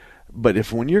true. But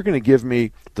when you're going to give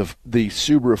me the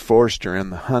Subaru Forester and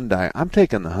the Hyundai, I'm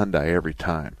taking the Hyundai every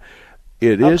time.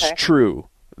 It is true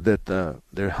that the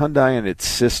Hyundai and its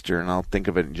sister, and I'll think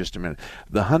of it in just a minute,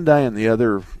 the Hyundai and the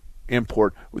other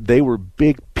import, they were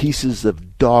big pieces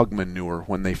of dog manure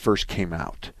when they first came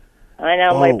out. I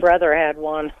know, my brother had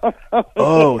one. He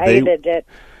hated it.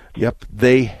 Yep,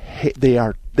 they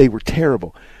were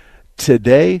terrible.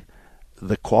 Today,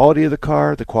 the quality of the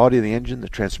car, the quality of the engine, the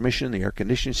transmission, the air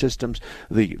conditioning systems,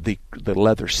 the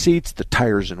leather seats, the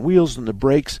tires and wheels, and the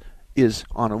brakes is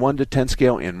on a 1 to 10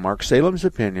 scale, in Mark Salem's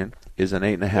opinion, is an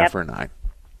 8.5 or 9.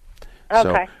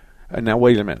 Okay. So, now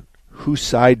wait a minute. Whose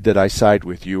side did I side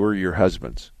with, you or your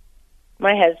husband's?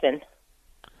 My husband.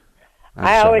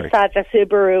 I always thought the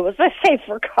Subaru was a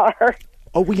safer car.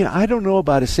 Oh, well, yeah, I don't know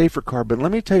about a safer car, but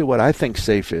let me tell you what I think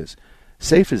safe is.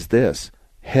 Safe is this.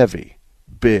 heavy,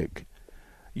 big.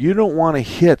 You don't want to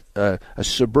hit a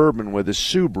Suburban with a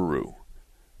Subaru.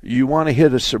 You want to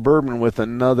hit a Suburban with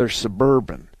another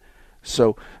Suburban.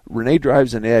 So Renee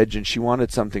drives an Edge, and she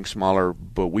wanted something smaller,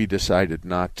 but we decided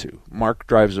not to. Mark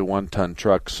drives a 1-ton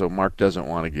truck, so Mark doesn't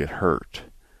want to get hurt.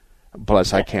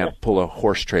 Plus, I can't pull a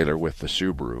horse trailer with the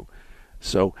Subaru.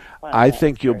 So I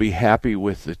think you'll be happy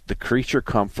with the creature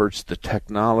comforts, the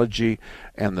technology,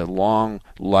 and the long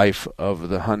life of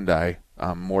the Hyundai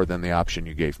more than the option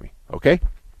you gave me. Okay?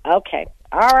 Okay.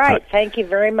 All right. Thank you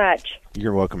very much.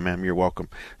 You're welcome, ma'am. You're welcome.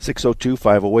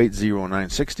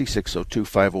 602-508-0960,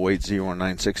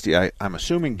 602-508-0960. I'm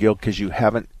assuming, Gil, because you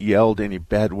haven't yelled any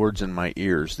bad words in my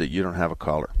ears, that you don't have a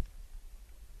caller.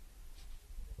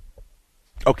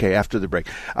 Okay, after the break.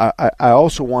 I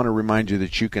also want to remind you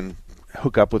that you can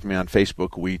hook up with me on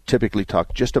Facebook. We typically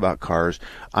talk just about cars.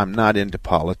 I'm not into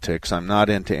politics. I'm not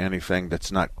into anything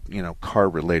that's not, car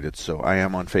related. So I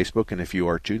am on Facebook, and if you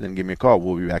are too, then give me a call.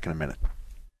 We'll be back in a minute.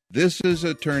 This is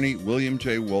attorney William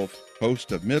J. Wolf,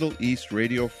 host of Middle East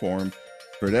Radio Forum,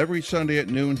 heard every Sunday at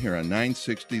noon here on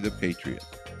 960 The Patriot.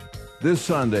 This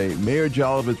Sunday, Mayor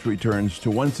Jolovitz returns to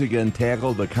once again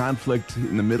tackle the conflict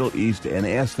in the Middle East and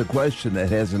ask the question that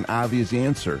has an obvious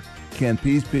answer. Can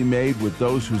peace be made with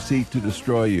those who seek to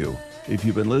destroy you? If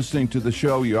you've been listening to the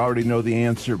show, you already know the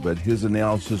answer, but his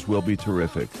analysis will be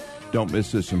terrific. Don't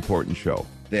miss this important show.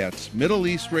 That's Middle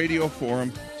East Radio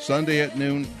Forum, Sunday at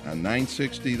noon on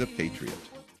 960 The Patriot.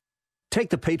 Take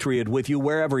the Patriot with you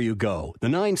wherever you go. The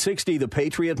 960 The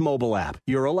Patriot mobile app,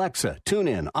 your Alexa,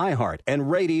 TuneIn, iHeart, and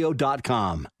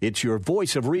Radio.com. It's your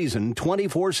voice of reason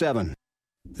 24/7.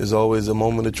 There's always a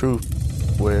moment of truth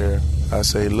where I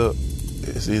say, look,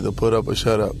 it's either put up or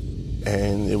shut up.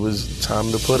 And it was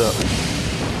time to put up.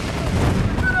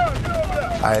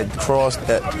 I had crossed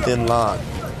that thin line.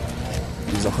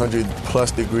 It was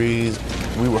 100+ degrees.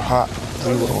 We were hot.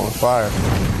 We were on fire.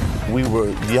 We were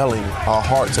yelling our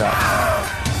hearts out.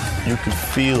 You could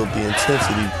feel the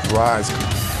intensity rising.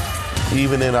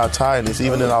 Even in our tiredness,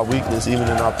 even in our weakness, even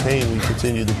in our pain, we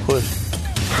continued to push.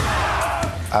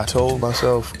 I told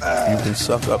myself, you can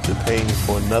suck up the pain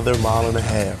for another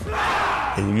 1.5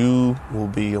 miles, and you will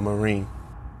be a Marine.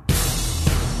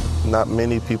 Not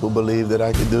many people believe that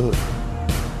I could do it.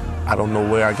 I don't know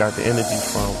where I got the energy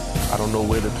from. I don't know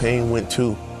where the pain went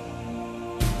to.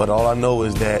 But all I know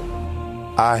is that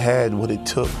I had what it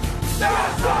took.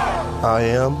 I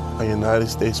am a United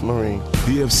States Marine.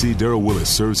 PFC Darrell Willis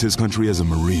serves his country as a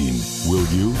Marine. Will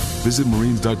you? Visit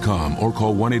Marines.com or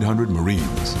call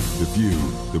 1-800-MARINES. The few,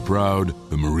 the proud,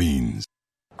 the Marines.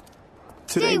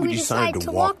 Today we decided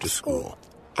to walk to school.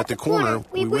 At the corner,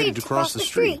 we waited to cross the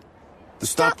street. The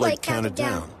stoplight counted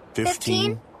down.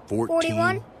 15,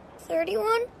 14,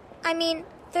 31,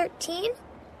 13.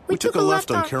 We took a left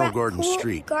on Carroll Garden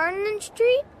Street. Garden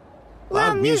Street?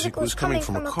 Loud music was coming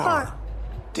from a car.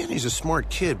 Danny's a smart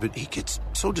kid, but he gets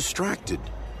so distracted.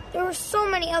 There were so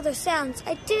many other sounds,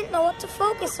 I didn't know what to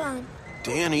focus on.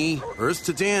 Danny, earth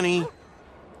to Danny.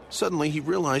 Suddenly, he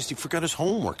realized he forgot his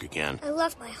homework again. I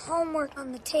left my homework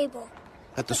on the table.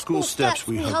 At the school steps,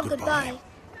 we hugged goodbye.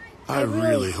 I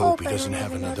really hope he doesn't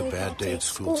have another bad day at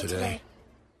school today.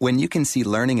 When you can see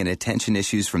learning and attention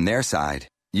issues from their side,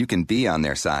 you can be on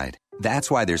their side.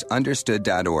 That's why there's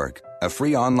Understood.org, a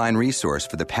free online resource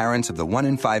for the parents of the 1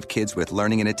 in 5 kids with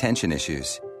learning and attention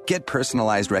issues. Get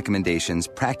personalized recommendations,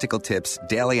 practical tips,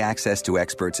 daily access to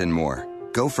experts, and more.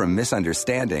 Go from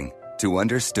misunderstanding to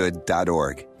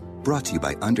Understood.org. Brought to you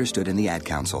by Understood and the Ad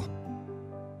Council.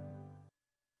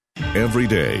 Every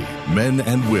day, men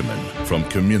and women from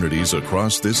communities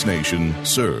across this nation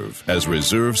serve as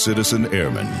Reserve Citizen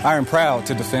Airmen. I am proud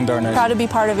to defend our nation. Proud to be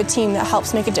part of a team that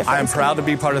helps make a difference. I am proud to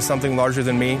be part of something larger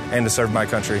than me and to serve my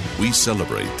country. We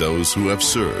celebrate those who have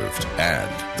served and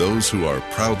those who are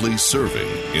proudly serving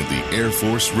in the Air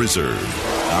Force Reserve.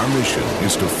 Our mission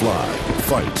is to fly,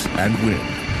 fight, and win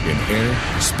in air,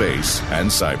 space, and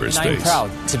cyberspace. I am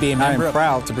proud to be a member. I am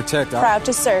proud to protect our... Proud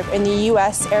to serve in the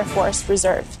U.S. Air Force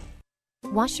Reserve.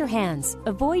 Wash your hands,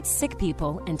 avoid sick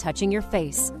people, and touching your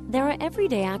face. There are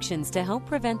everyday actions to help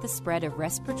prevent the spread of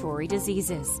respiratory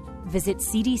diseases. Visit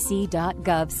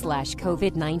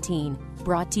cdc.gov/COVID-19.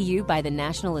 Brought to you by the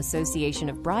National Association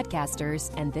of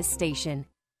Broadcasters and this station.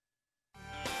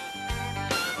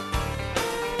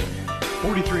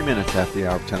 43 minutes after the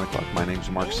hour of 10 o'clock. My name's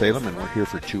Mark Salem, and we're here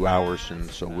for 2 hours, and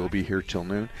so we'll be here till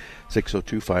noon.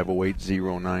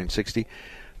 602-508-0960.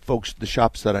 Folks, the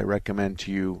shops that I recommend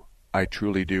to you, I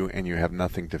truly do, and you have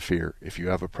nothing to fear. If you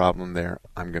have a problem there,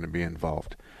 I'm going to be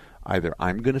involved. Either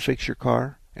I'm going to fix your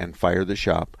car and fire the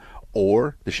shop,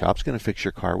 or the shop's going to fix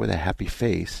your car with a happy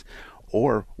face,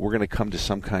 or we're going to come to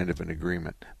some kind of an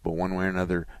agreement. But one way or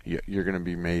another, you're going to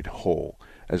be made whole.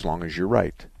 As long as you're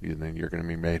right, then you're going to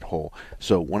be made whole.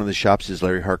 So one of the shops is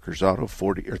Larry Harker's Auto,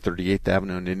 38th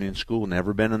Avenue and Indian School.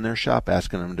 Never been in their shop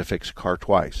asking them to fix a car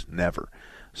twice. Never.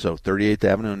 So 38th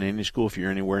Avenue and Indian School, if you're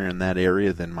anywhere in that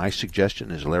area, then my suggestion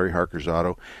is Larry Harker's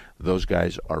Auto. Those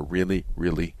guys are really,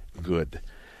 really good.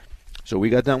 So we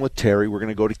got done with Terry. We're going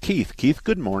to go to Keith. Keith,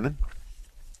 good morning.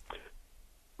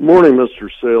 Morning, Mr.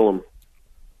 Salem.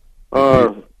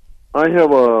 I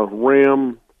have a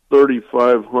Ram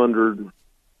 3500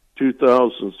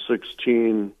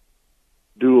 2016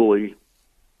 dually,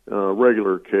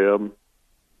 regular cab,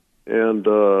 and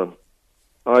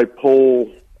I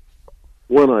pull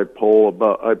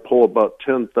about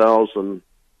 10,000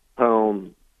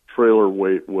 pound trailer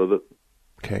weight with it.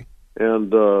 Okay.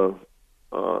 And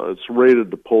it's rated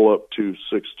to pull up to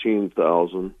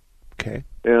 16,000. Okay.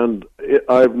 And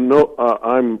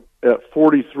I'm at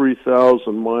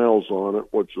 43,000 miles on it,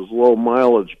 which is low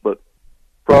mileage, but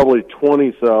probably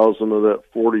 20,000 of that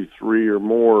 43 or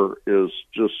more is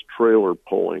just trailer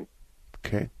pulling.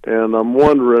 Okay. And I'm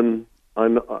wondering,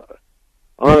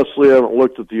 honestly, I haven't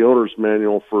looked at the owner's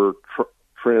manual for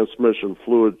transmission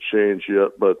fluid change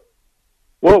yet, but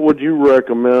what would you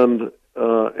recommend,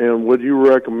 and would you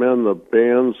recommend the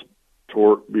band's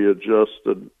torque be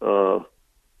adjusted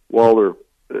while they're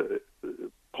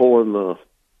pulling the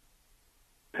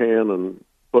pan and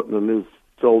putting a new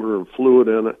filter and fluid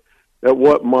in it? At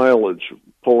what mileage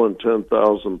pulling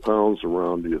 10,000 pounds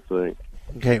around, do you think?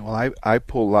 Okay, well, I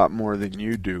pull a lot more than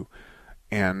you do,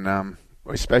 and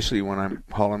especially when I'm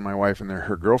hauling my wife and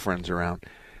her girlfriends around.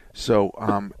 So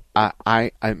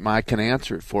I can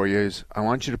answer it for you. Is I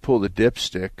want you to pull the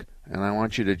dipstick, and I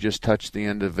want you to just touch the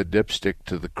end of a dipstick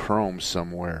to the chrome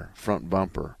somewhere, front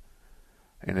bumper.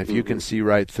 And if you can see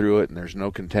right through it and there's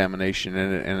no contamination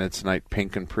in it and it's not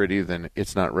pink and pretty, then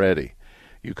it's not ready.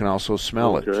 You can also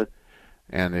smell it.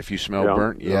 And if you smell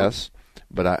burnt, yes.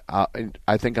 But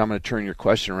I think I'm going to turn your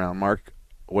question around. Mark,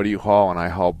 what do you haul? And I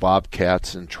haul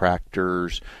bobcats and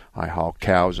tractors. I haul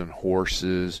cows and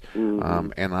horses.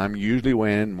 And I'm usually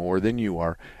weighing more than you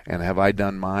are. And have I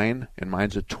done mine? And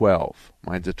mine's a 12.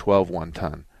 Mine's a 12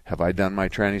 1-ton. Have I done my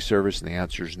tranny service? And the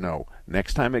answer is no.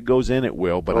 Next time it goes in, it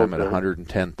will, but I'm at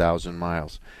 110,000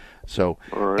 miles. So,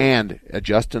 and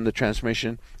adjusting the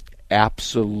transmission,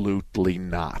 absolutely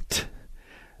not.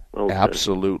 Okay.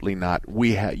 Absolutely not.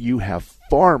 You have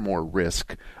far more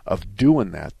risk of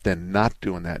doing that than not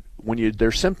doing that. When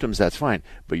there's symptoms, that's fine.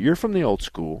 But you're from the old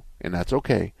school, and that's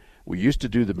okay. We used to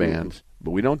do the bands,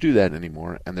 but we don't do that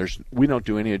anymore. And we don't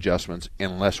do any adjustments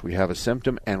unless we have a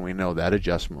symptom, and we know that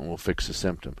adjustment will fix the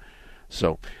symptom.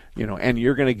 So, and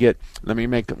you're going to get. Let me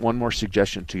make one more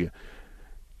suggestion to you.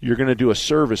 You're going to do a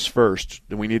service first.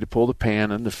 Then we need to pull the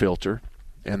pan and the filter.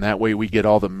 And that way we get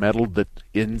all the metal that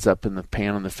ends up in the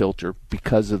pan and the filter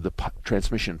because of the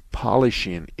transmission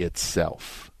polishing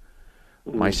itself.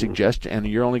 My suggestion, and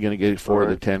you're only going to get 4 of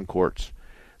the 10 quarts.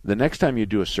 The next time you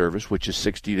do a service, which is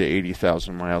 60 to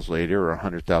 80,000 miles later or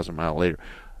 100,000 miles later,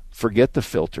 forget the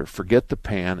filter, forget the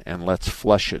pan, and let's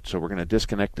flush it. So we're going to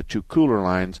disconnect the 2 cooler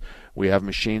lines. We have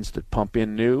machines that pump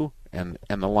in new, and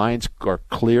the lines are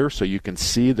clear, so you can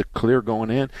see the clear going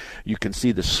in. You can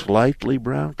see the slightly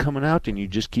brown coming out, and you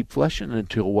just keep flushing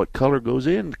until what color goes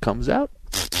in comes out.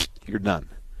 You're done.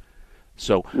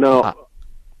 So no,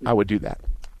 I would do that.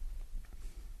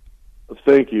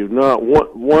 Thank you. Now,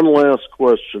 one last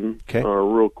question, a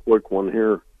real quick one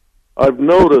here. I've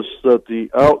noticed that the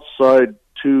outside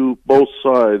both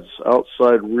sides,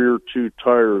 outside rear 2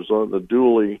 tires on the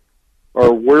dually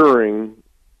are wearing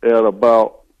at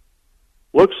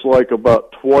looks like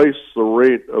about twice the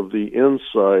rate of the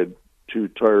inside 2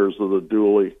 tires of the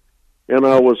dually. And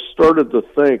I started to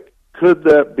think, could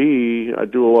that be, I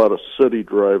do a lot of city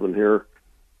driving here,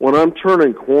 when I'm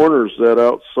turning corners, that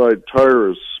outside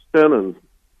tire is spinning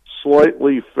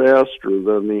slightly faster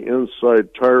than the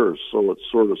inside tires, so it's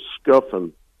sort of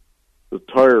scuffing the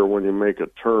tire when you make a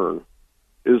turn.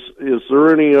 Is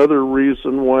there any other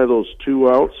reason why those 2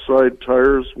 outside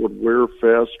tires would wear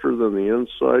faster than the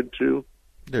inside 2?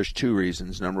 There's 2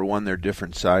 reasons. Number one, they're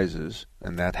different sizes,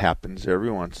 and that happens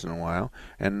every once in a while.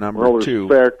 And number 2,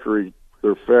 they're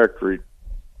factory.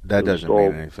 That doesn't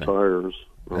mean anything. Tires.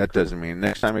 That doesn't mean.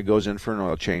 Next time it goes in for an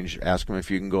oil change, ask them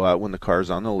if you can go out when the car's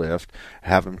on the lift.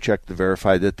 Have them check to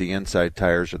verify that the inside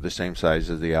tires are the same size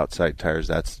as the outside tires.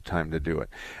 That's the time to do it.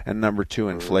 And number 2,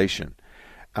 inflation.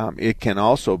 It can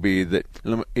also be that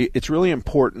it's really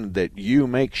important that you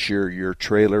make sure your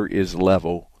trailer is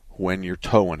level when you're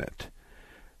towing it.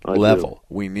 Level.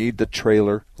 We need the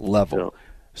trailer level.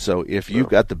 So if you've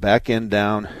got the back end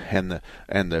down and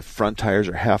the front tires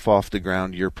are half off the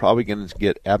ground, you're probably going to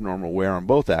get abnormal wear on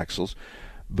both axles,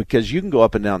 because you can go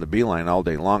up and down the B-line all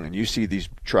day long, and you see these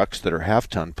trucks that are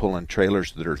half-ton pulling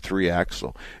trailers that are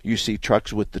 3-axle. You see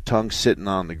trucks with the tongue sitting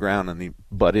on the ground and they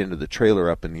butt into the trailer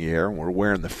up in the air, and we're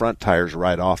wearing the front tires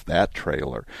right off that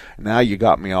trailer. Now you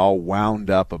got me all wound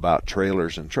up about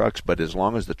trailers and trucks, but as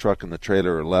long as the truck and the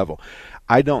trailer are level,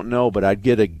 I don't know, but I'd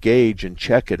get a gauge and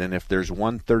check it, and if there's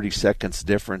 1 30-seconds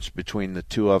difference between the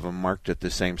two of them marked at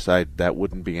the same side, that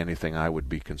wouldn't be anything I would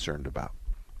be concerned about.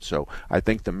 So I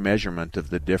think the measurement of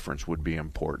the difference would be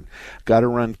important. Got to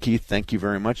run, Keith. Thank you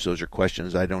very much. Those are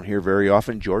questions I don't hear very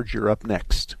often. George, you're up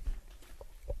next.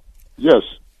 Yes,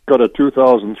 got a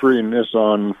 2003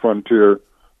 Nissan Frontier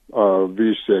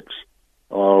V6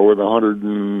 with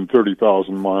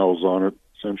 130,000 miles on it.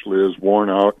 Essentially is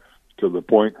worn out to the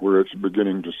point where it's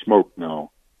beginning to smoke now.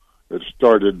 It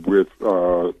started with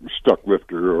stuck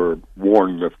lifter or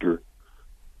worn lifter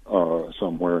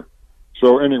somewhere.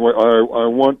 So anyway,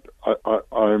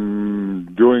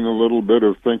 I'm doing a little bit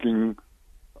of thinking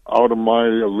out of my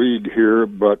league here,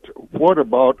 but what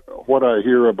about what I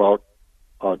hear about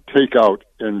takeout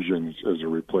engines as a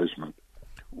replacement?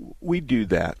 We do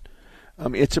that.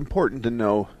 It's important to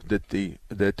know that the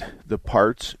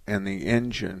parts and the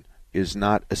engine is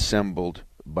not assembled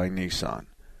by Nissan.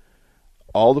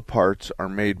 All the parts are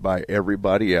made by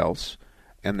everybody else,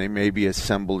 and they may be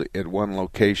assembled at one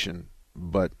location,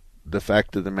 but the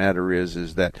fact of the matter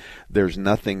is that there's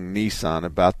nothing Nissan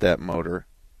about that motor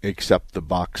except the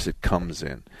box it comes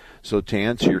in. So to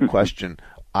answer your question,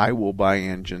 I will buy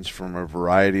engines from a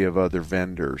variety of other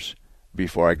vendors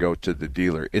before I go to the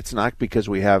dealer. It's not because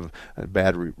we have a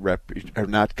bad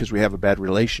not because we have a bad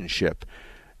relationship.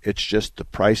 It's just the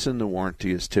price and the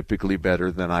warranty is typically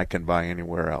better than I can buy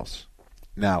anywhere else.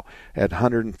 Now, at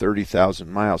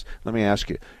 130,000 miles, let me ask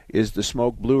you, is the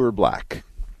smoke blue or black?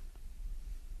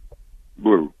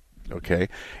 Blue. Okay.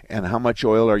 And how much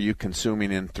oil are you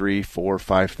consuming in 3, 4,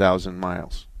 5,000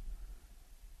 miles?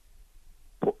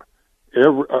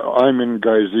 I'm in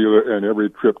Geisela, and every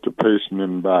trip to Payson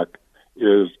and back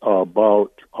is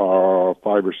about 5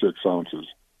 or 6 ounces.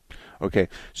 Okay,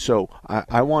 so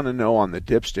I want to know, on the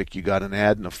dipstick, you got an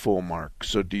add and a full mark.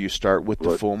 So do you start with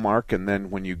the full mark, and then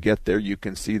when you get there, you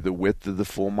can see the width of the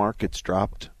full mark, it's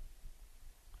dropped?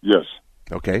 Yes.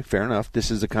 Okay, fair enough. This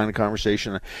is the kind of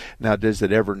conversation. Now, does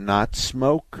it ever not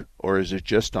smoke, or is it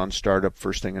just on startup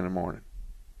first thing in the morning?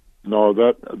 No,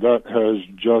 that has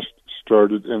just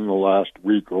started in the last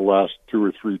week, the last 2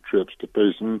 or 3 trips to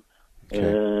Payson,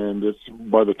 and it's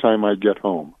by the time I get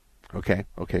home. Okay,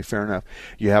 fair enough.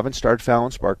 You haven't started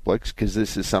fouling spark plugs because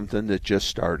this is something that just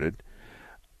started.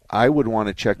 I would want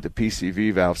to check the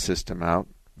PCV valve system out,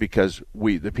 because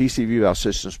the PCV valve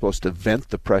system is supposed to vent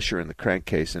the pressure in the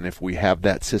crankcase, and if we have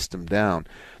that system down,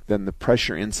 then the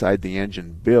pressure inside the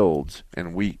engine builds,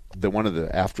 and one of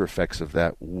the after effects of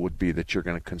that would be that you're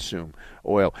going to consume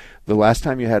oil. The last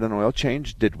time you had an oil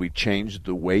change, did we change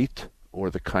the weight or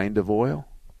the kind of oil?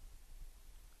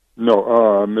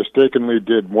 No, mistakenly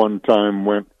did one time,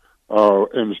 went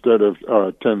instead of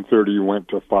 1030 went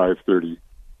to 530.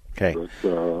 Okay. But,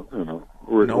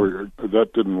 that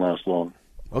didn't last long.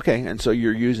 Okay, and so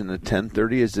you're using a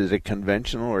 1030. Is it a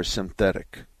conventional or a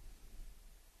synthetic?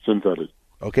 Synthetic.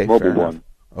 Okay, Mobil fair enough. One.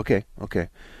 Okay,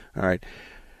 all right.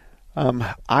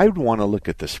 I'd want to look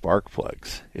at the spark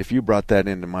plugs. If you brought that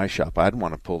into my shop, I'd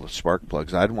want to pull the spark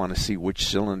plugs. I'd want to see which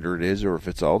cylinder it is, or if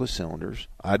it's all the cylinders.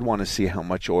 I'd want to see how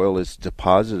much oil is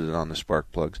deposited on the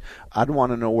spark plugs. I'd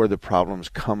want to know where the problem's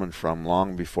coming from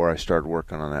long before I start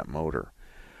working on that motor.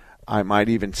 I might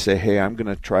even say, hey, I'm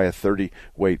going to try a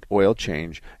 30-weight oil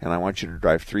change, and I want you to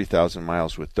drive 3,000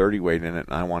 miles with 30 weight in it,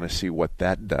 and I want to see what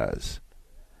that does.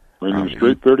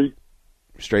 Straight 30?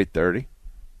 Straight 30.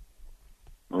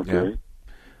 Okay.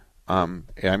 Yeah.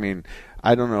 I mean,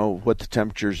 I don't know what the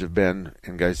temperatures have been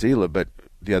in Geisela, but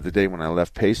the other day when I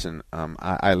left Payson,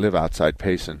 I live outside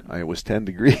Payson. It was 10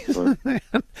 degrees,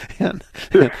 and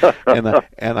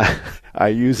I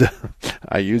use a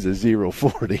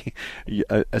 040,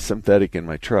 a synthetic in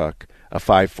my truck, a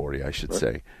 540, I should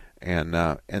say,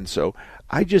 and so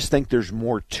I just think there's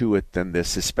more to it than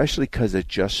this, especially because it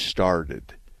just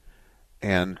started.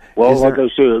 And like I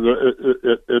said,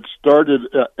 it started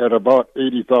at about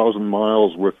 80,000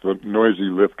 miles with the noisy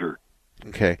lifter.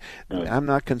 Okay, I'm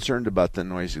not concerned about the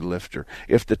noisy lifter.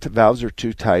 If the valves are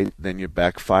too tight, then it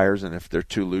backfires, and if they're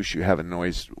too loose, you have a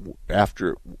noise.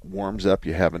 After it warms up,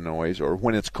 you have a noise, or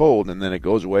when it's cold and then it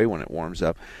goes away when it warms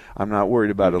up. I'm not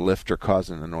worried about a lifter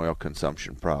causing an oil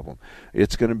consumption problem.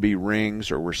 It's going to be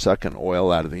rings, or we're sucking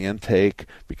oil out of the intake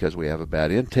because we have a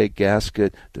bad intake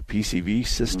gasket. The PCV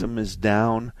system is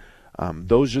down.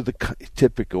 Those are the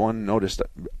typical one. Notice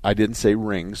I didn't say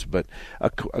rings, but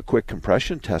a quick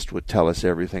compression test would tell us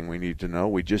everything we need to know.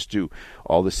 We just do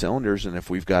all the cylinders, and if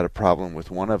we've got a problem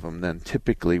with one of them, then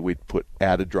typically we'd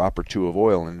add a drop or two of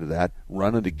oil into that,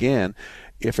 run it again.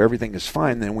 If everything is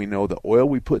fine, then we know the oil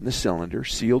we put in the cylinder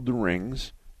sealed the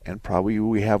rings, and probably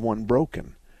we have one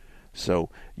broken.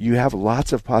 So you have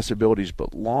lots of possibilities,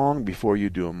 but long before you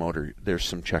do a motor, there's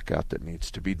some checkout that needs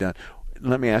to be done.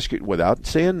 Let me ask you, without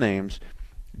saying names,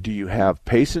 do you have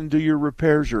Payson do your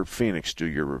repairs or Phoenix do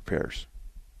your repairs?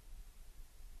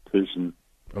 Payson.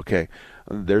 Okay.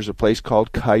 There's a place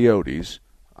called Coyotes.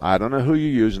 I don't know who you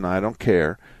use, and I don't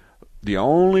care. The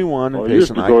only one in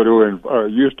Payson I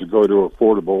used to go to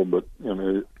Affordable, but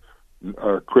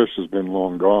Chris has been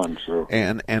long gone. So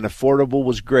and Affordable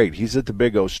was great. He's at the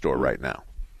Big O store right now.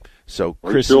 So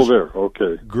Chris still there.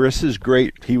 Okay. Chris is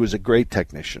great. He was a great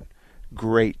technician.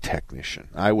 Great technician.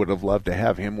 I would have loved to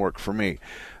have him work for me.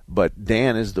 But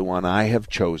Dan is the one I have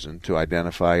chosen to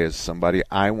identify as somebody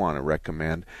I want to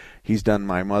recommend. He's done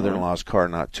my mother-in-law's car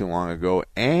not too long ago,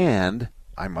 and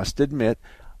I must admit,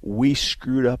 we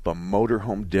screwed up a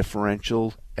motorhome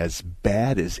differential as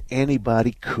bad as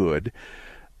anybody could,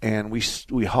 and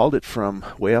we hauled it from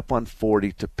way up on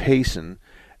 40 to Payson,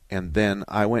 and then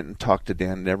I went and talked to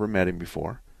Dan, never met him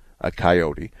before, a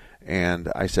Coyote,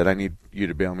 and I said, I need you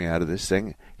to bail me out of this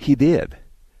thing. He did.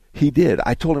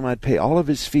 I told him I'd pay all of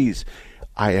his fees.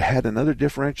 I had another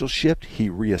differential shipped. He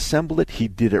reassembled it. He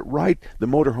did it right. The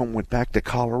motorhome went back to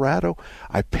Colorado.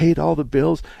 I paid all the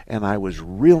bills, and I was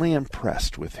really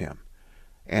impressed with him.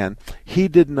 And he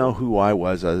didn't know who I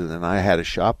was other than I had a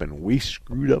shop, and we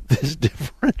screwed up this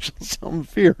differential some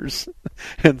fierce.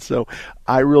 And so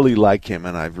I really like him,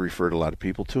 and I've referred a lot of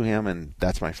people to him, and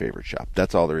that's my favorite shop.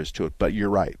 That's all there is to it. But you're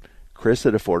right. Chris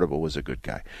at Affordable was a good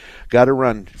guy. Got to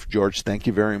run, George. Thank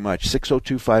you very much.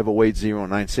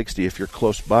 602-508-0960. If you're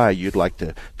close by, you'd like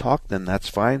to talk, then that's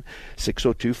fine.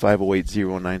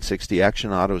 602-508-0960.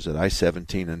 Action Autos at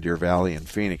I-17 in Deer Valley and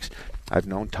Phoenix. I've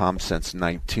known Tom since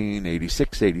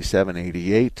 1986, 87,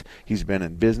 88. He's been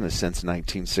in business since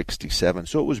 1967,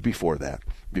 so it was before that,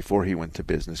 before he went to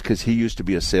business, because he used to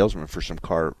be a salesman for some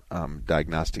car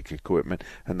diagnostic equipment,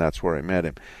 and that's where I met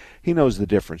him. He knows the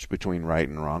difference between right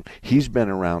and wrong. He's been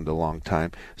around a long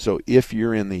time, so if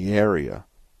you're in the area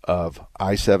of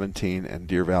I-17 and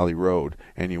Deer Valley Road,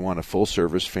 and you want a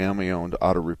full-service, family-owned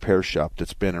auto repair shop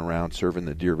that's been around serving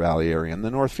the Deer Valley area and the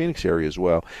North Phoenix area as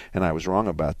well, and I was wrong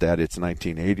about that, it's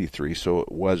 1983, so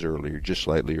it was earlier, just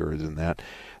slightly earlier than that,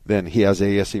 then he has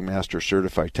ASE Master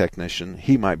Certified Technician.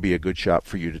 He might be a good shop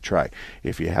for you to try.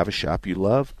 If you have a shop you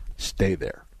love, stay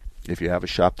there. If you have a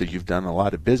shop that you've done a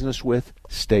lot of business with,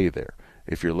 stay there.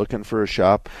 If you're looking for a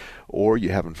shop or you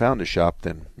haven't found a shop,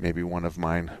 then maybe one of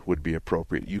mine would be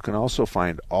appropriate. You can also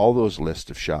find all those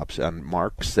lists of shops on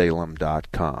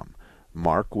marksalem.com.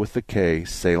 Mark with a K,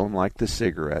 Salem like the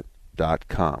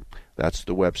cigarette.com. That's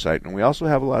the website. And we also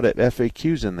have a lot of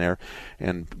FAQs in there.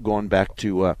 And going back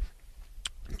to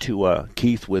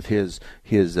Keith with his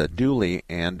dually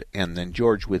and then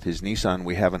George with his Nissan,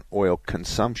 we have an oil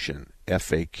consumption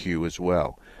FAQ as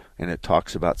well. And it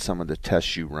talks about some of the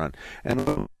tests you run.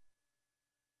 And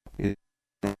you're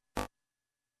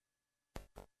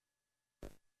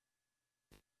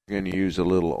going to use a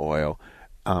little oil,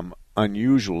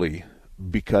 unusually,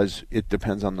 because it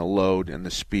depends on the load and the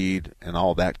speed and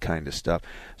all that kind of stuff.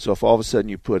 So if all of a sudden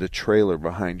you put a trailer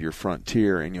behind your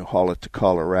Frontier and you haul it to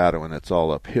Colorado and it's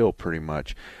all uphill pretty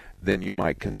much, then you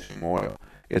might consume oil.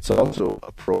 It's also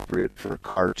appropriate for a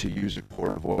car to use a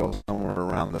quart of oil somewhere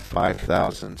around the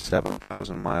 5,000,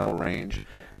 7,000 mile range,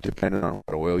 depending on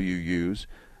what oil you use.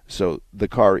 So the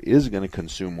car is going to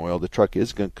consume oil. The truck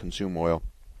is going to consume oil.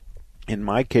 In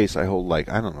my case, I hold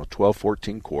 12,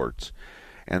 14 quarts.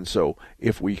 And so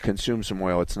if we consume some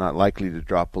oil, it's not likely to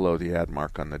drop below the ad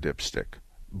mark on the dipstick.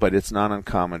 But it's not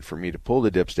uncommon for me to pull the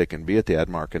dipstick and be at the ad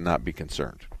mark and not be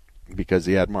concerned, because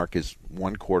the ad mark is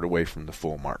 1 quart away from the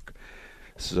full mark.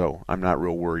 So I'm not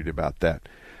real worried about that.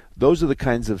 Those are the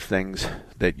kinds of things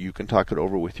that you can talk it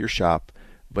over with your shop.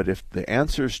 But if the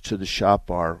answers to the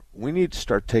shop are, we need to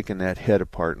start taking that head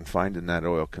apart and finding that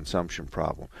oil consumption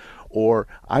problem, or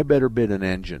I better bid an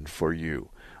engine for you,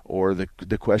 or the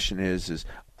question is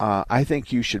I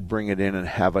think you should bring it in and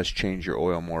have us change your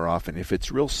oil more often. If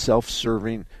it's real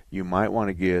self-serving, you might want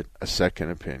to get a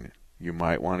second opinion.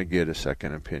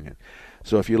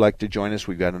 So if you'd like to join us,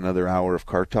 we've got another hour of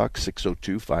Car Talk,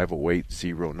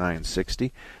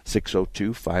 602-508-0960,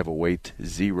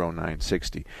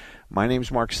 602-508-0960. My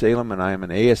name's Mark Salem, and I am an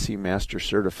ASE Master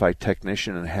Certified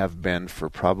Technician and have been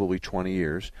for probably 20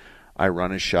 years. I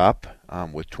run a shop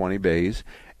with 20 bays,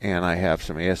 and I have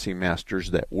some ASE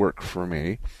Masters that work for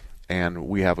me, and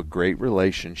we have a great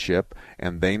relationship,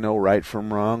 and they know right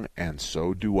from wrong, and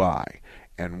so do I.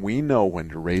 And we know when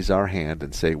to raise our hand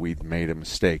and say we've made a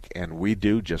mistake. And we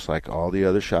do, just like all the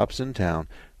other shops in town.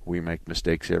 We make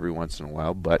mistakes every once in a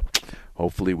while, but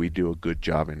hopefully we do a good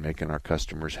job in making our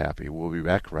customers happy. We'll be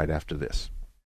back right after this.